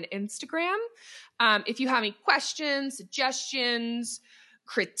us on Instagram. If you have any questions, suggestions,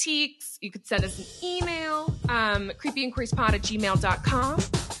 critiques, you could send us an email, creepyinquiriespod@gmail.com.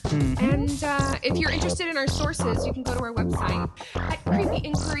 And if you're interested in our sources, you can go to our website at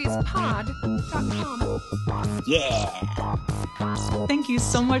creepyinquiriespod.com. Yeah. Thank you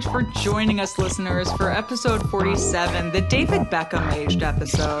so much for joining us, listeners, for episode 47, the David Beckham aged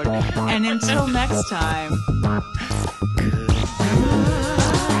episode. And until next time.